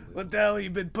 What the hell have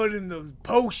you been putting in those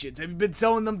potions? Have you been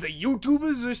selling them to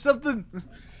YouTubers or something?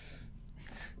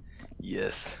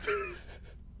 Yes.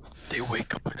 They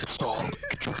wake up in a stall.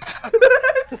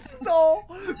 Stall?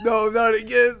 No, not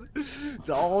again. It's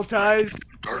all ties.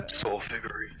 Dark Soul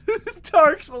figurines.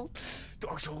 Dark Souls.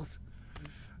 Dark Souls.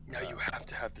 Now you have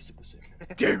to have this in the same.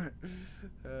 Damn it.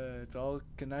 It's all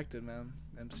connected, man.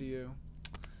 MCU.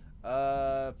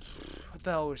 What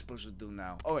the hell are we supposed to do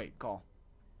now? Oh wait, call.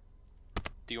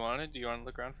 Do you want it? Do you want to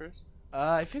look around first?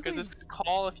 I think we. Because this is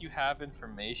call if you have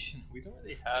information. We don't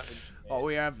really have information. All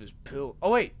we have is pill.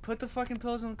 Oh wait, put the fucking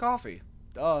pills in the coffee.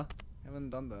 Duh.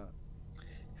 Haven't done that. I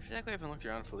feel like we haven't looked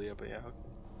around fully yet, but yeah. Okay.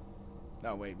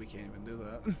 No wait, we can't even do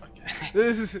that. Okay.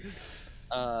 This is.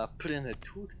 Put in the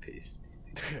toothpaste.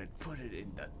 Put it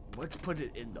in the. Let's put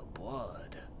it in the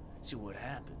blood. See what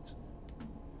happens.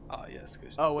 Oh yes.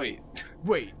 Good. Oh wait.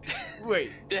 Wait.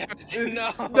 Wait. Damn it,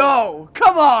 no. No!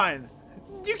 Come on!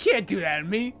 You can't do that to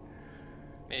me.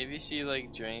 Maybe she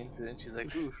like drains it and she's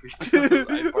like, ooh, free pills. I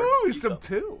barfed Ooh, these some up.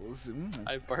 pills. Mm.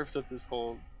 I barfed up this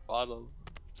whole bottle.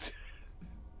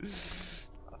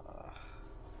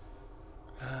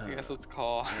 I guess let's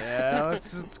call. Yeah,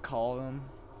 let's call them.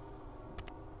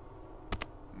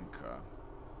 Okay.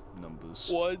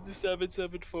 numbers.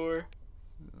 1774.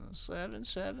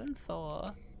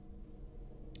 774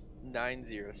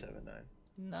 9079.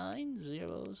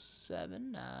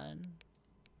 9079.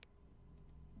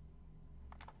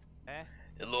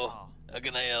 Hello, how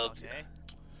can I help you?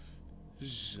 This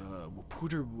is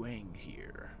Reporter Wang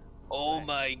here. Oh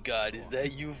my god, is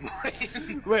that you?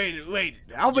 Wait,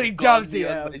 how many You jobs called do you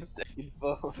me on have? my second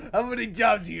phone. How many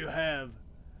jobs do you have?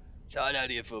 It's hot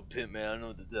out here for a pimp, man. I don't know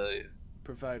what to tell you.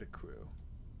 Provide a crew.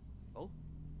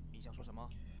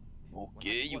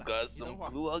 Okay, you got some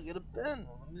glue? I'll get a pen.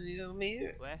 Let me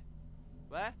hear.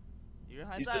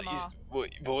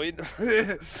 Void?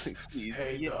 Hey,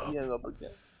 He though. hung up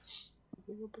again.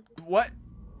 What?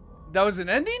 That was an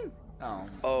ending? Oh.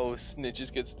 Oh,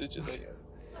 snitches get stitches, I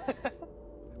guess.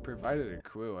 Provided a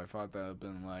clue. I thought that would have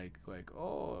been like,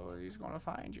 oh, he's gonna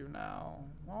find you now.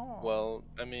 Oh. Well,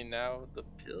 I mean, now the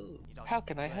pill. How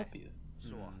can I help you?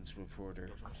 This reporter.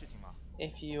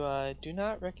 If you do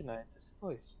not recognize this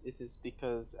voice, it is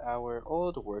because our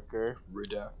old worker,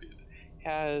 redacted,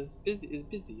 is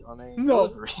busy on a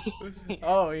delivery.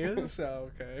 Oh, he is? Oh,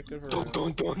 okay. Good for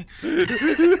him. Dun.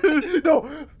 No!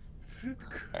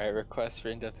 Alright, request for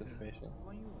in-depth information.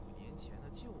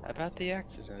 About the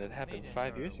accident that happened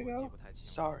 5 years ago?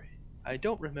 Sorry, I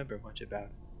don't remember much about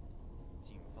it.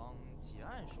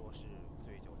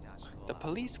 The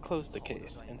police closed the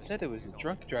case and said it was a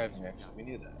drunk driving accident. We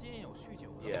knew that.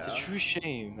 Yeah. It's a true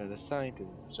shame that a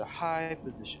scientist in such a high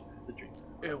position as a drinker.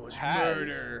 It was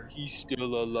murder. He's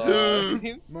still alive.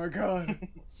 My god.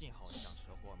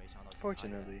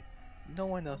 Fortunately, no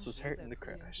one else was hurt in the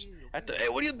crash. Hey,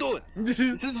 what are you doing? This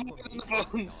is on the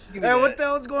phone. Hey, what the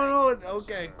hell's going on?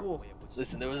 Okay, cool.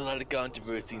 Listen, there was a lot of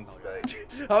controversy in society.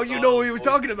 How'd you know what he was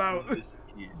talking about? I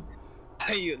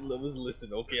was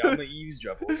listening. Okay, I'm an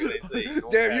eavesdropper. What can I say?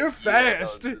 Damn, you're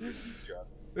fast.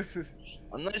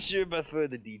 I'm not sure about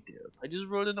further details. I just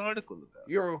wrote an article about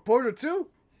it. You're a reporter too?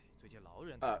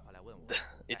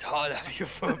 It's hard out here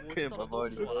for a pimp. I've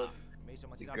already told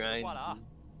the grind.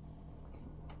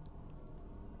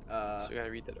 So I gotta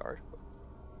read that article.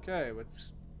 Okay, okay.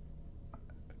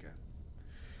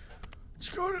 Let's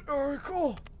go to the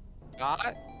article.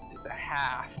 Dot is a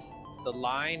half. The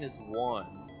line is 1.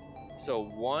 So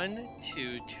 1,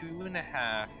 2,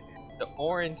 2.5. The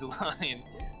orange line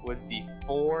would be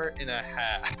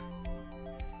 4.5.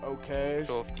 Okay.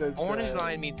 So if the orange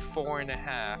line means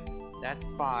 4.5. That's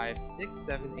 5, 6,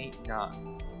 7, 8,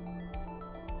 9.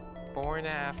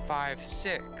 4.5, 5,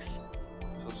 6.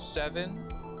 So 7,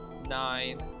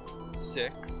 9,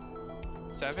 6.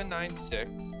 7, 9,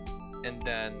 6. And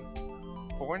then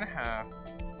 4.5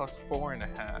 plus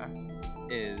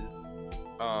 4.5 is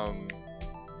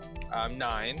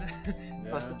 9.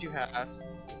 Plus the 2 halves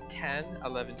is 10,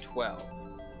 11, 12.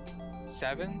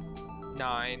 7,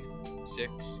 9,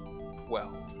 6,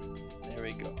 12. There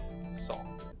we go. Solved.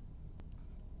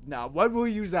 Now, what will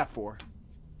we use that for?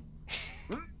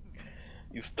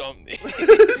 You stumped me.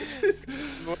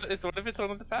 It's what if it's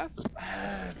one of the passwords?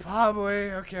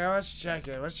 Probably. Okay, let's check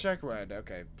it. Let's check red.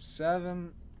 Okay,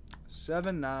 7,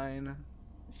 9,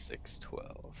 6,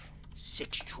 12.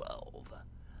 6, 12.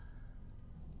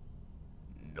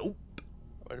 Nope.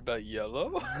 What about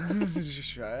yellow?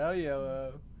 Just try out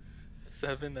yellow.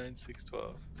 7, 9, 6,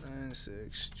 12. 9,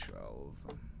 6, 12.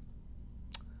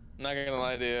 I'm not gonna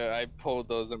lie to you, I pulled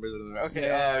those numbers. Okay,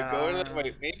 go to the,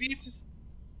 wait, maybe it's just.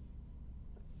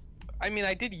 I mean,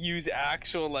 I did use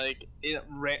actual like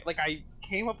I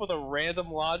came up with a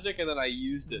random logic and then I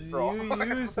used it. You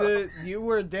used it. You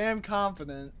were damn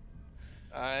confident.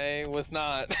 I was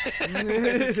not.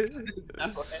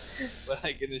 But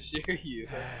I can assure you.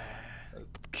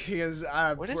 Because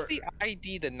what is the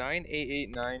ID? The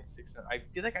 98896. I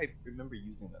feel like I remember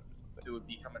using that for something. It would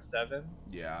become a 7.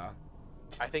 Yeah.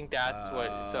 I think that's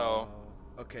what. So.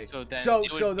 Okay. So then so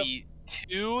it would be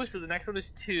 2. So the next one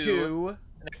is 2. 2.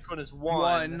 The next one is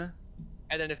 1.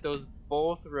 And then if those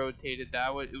both rotated,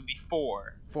 it would be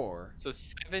 4. 4. So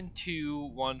 7, 2,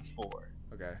 1, 4.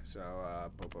 Okay. So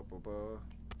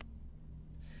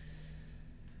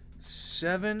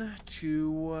 7,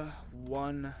 2,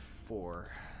 1,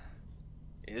 4.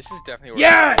 Yeah, this is definitely.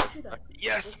 Yes!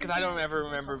 Yes, because I don't ever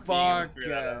remember. Fuck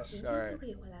yes. All right.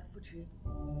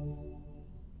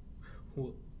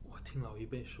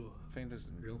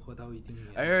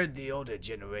 I heard the older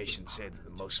generation say that the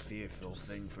most fearful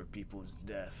thing for people is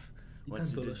death.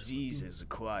 Once the disease is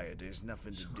acquired, there's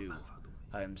nothing to do.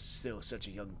 I am still such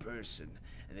a young person,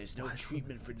 and there's no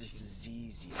treatment for this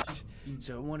disease yet.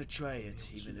 So I want to try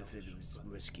it, even if it was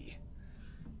risky.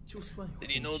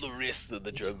 Did you know the risks of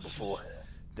the drug before?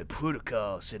 The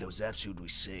protocol said it was absolutely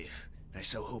safe. I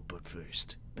saw hope at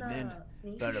first, but 那 then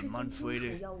您 about 是 a 实行 month 金属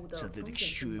later, 药物的 something 风险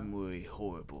是吗？ extremely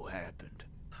horrible happened.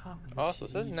 Also,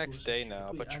 it says next day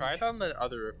now, but try it on the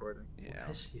other recording. Yeah.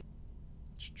 Let's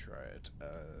try it.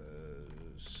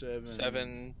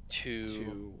 7,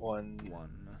 2, 1,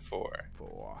 4.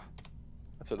 4.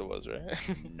 That's what it was, right?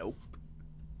 Nope.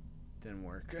 Didn't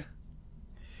work.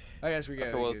 I guess we got.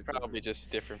 Okay, well, it's probably just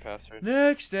different password.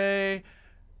 Next day.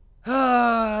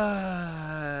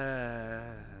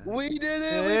 We did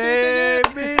it! We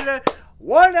did it!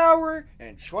 1 hour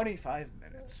and 25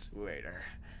 minutes later.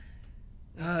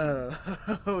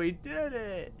 We did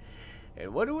it.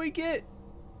 And what do we get?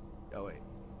 Oh wait.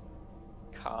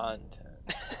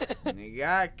 Content. We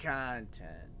got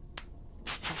content.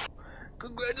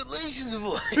 Congratulations,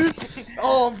 boy!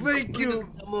 Oh, thank you.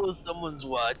 Someone's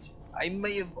watch. I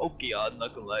may have. Okay, I'm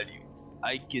not gonna lie to you.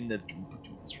 I cannot put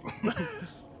you in this room.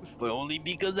 But only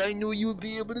because I knew you would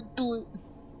be able to do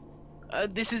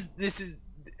it. This is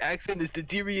accent is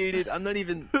deteriorated. I'm not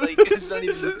even like it's not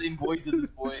even the same voice at this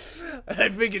point. I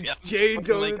think it's I'm changed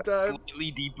over like the a time.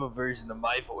 slightly deeper version of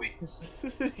my voice.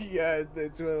 Yeah,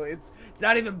 it's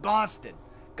not even Boston.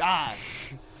 God.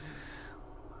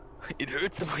 It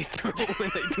hurts in my throat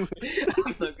when I do it.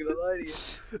 I'm not gonna lie to you.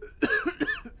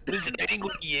 Listen, I didn't go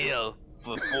to Yale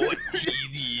for 14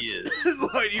 years.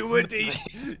 What, you went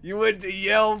to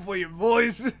Yale for your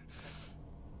voice?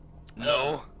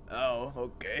 No. Oh,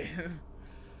 okay.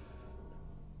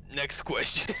 Next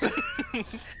question.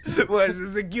 What is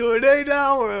this, a Q&A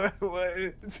now or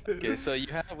what? Okay, so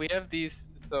we have these.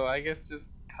 So I guess just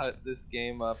cut this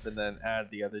game up and then add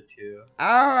the other two.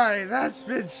 Alright, that's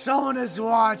been Someone Is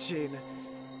Watching.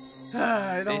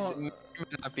 I This don't... may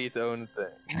not be its own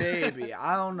thing. Maybe,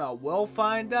 I don't know. We'll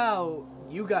find out.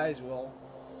 You guys will.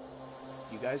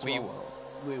 You guys We won't. won't.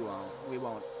 We won't. We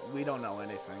won't. We don't know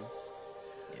anything.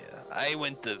 Yeah, I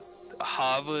went to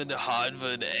Harvard,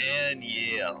 and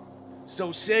Yale.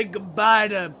 So say goodbye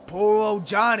to poor old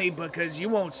Johnny because you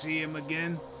won't see him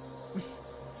again.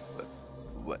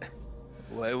 What?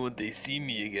 Why won't they see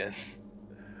me again?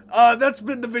 That's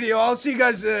been the video. I'll see you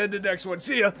guys in the next one.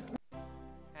 See ya.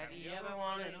 Have you ever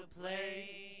wanted to play?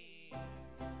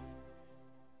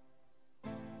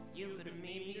 You could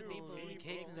meet people and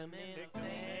kick them in the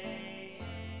face.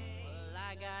 Well,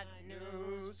 I got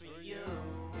news for you.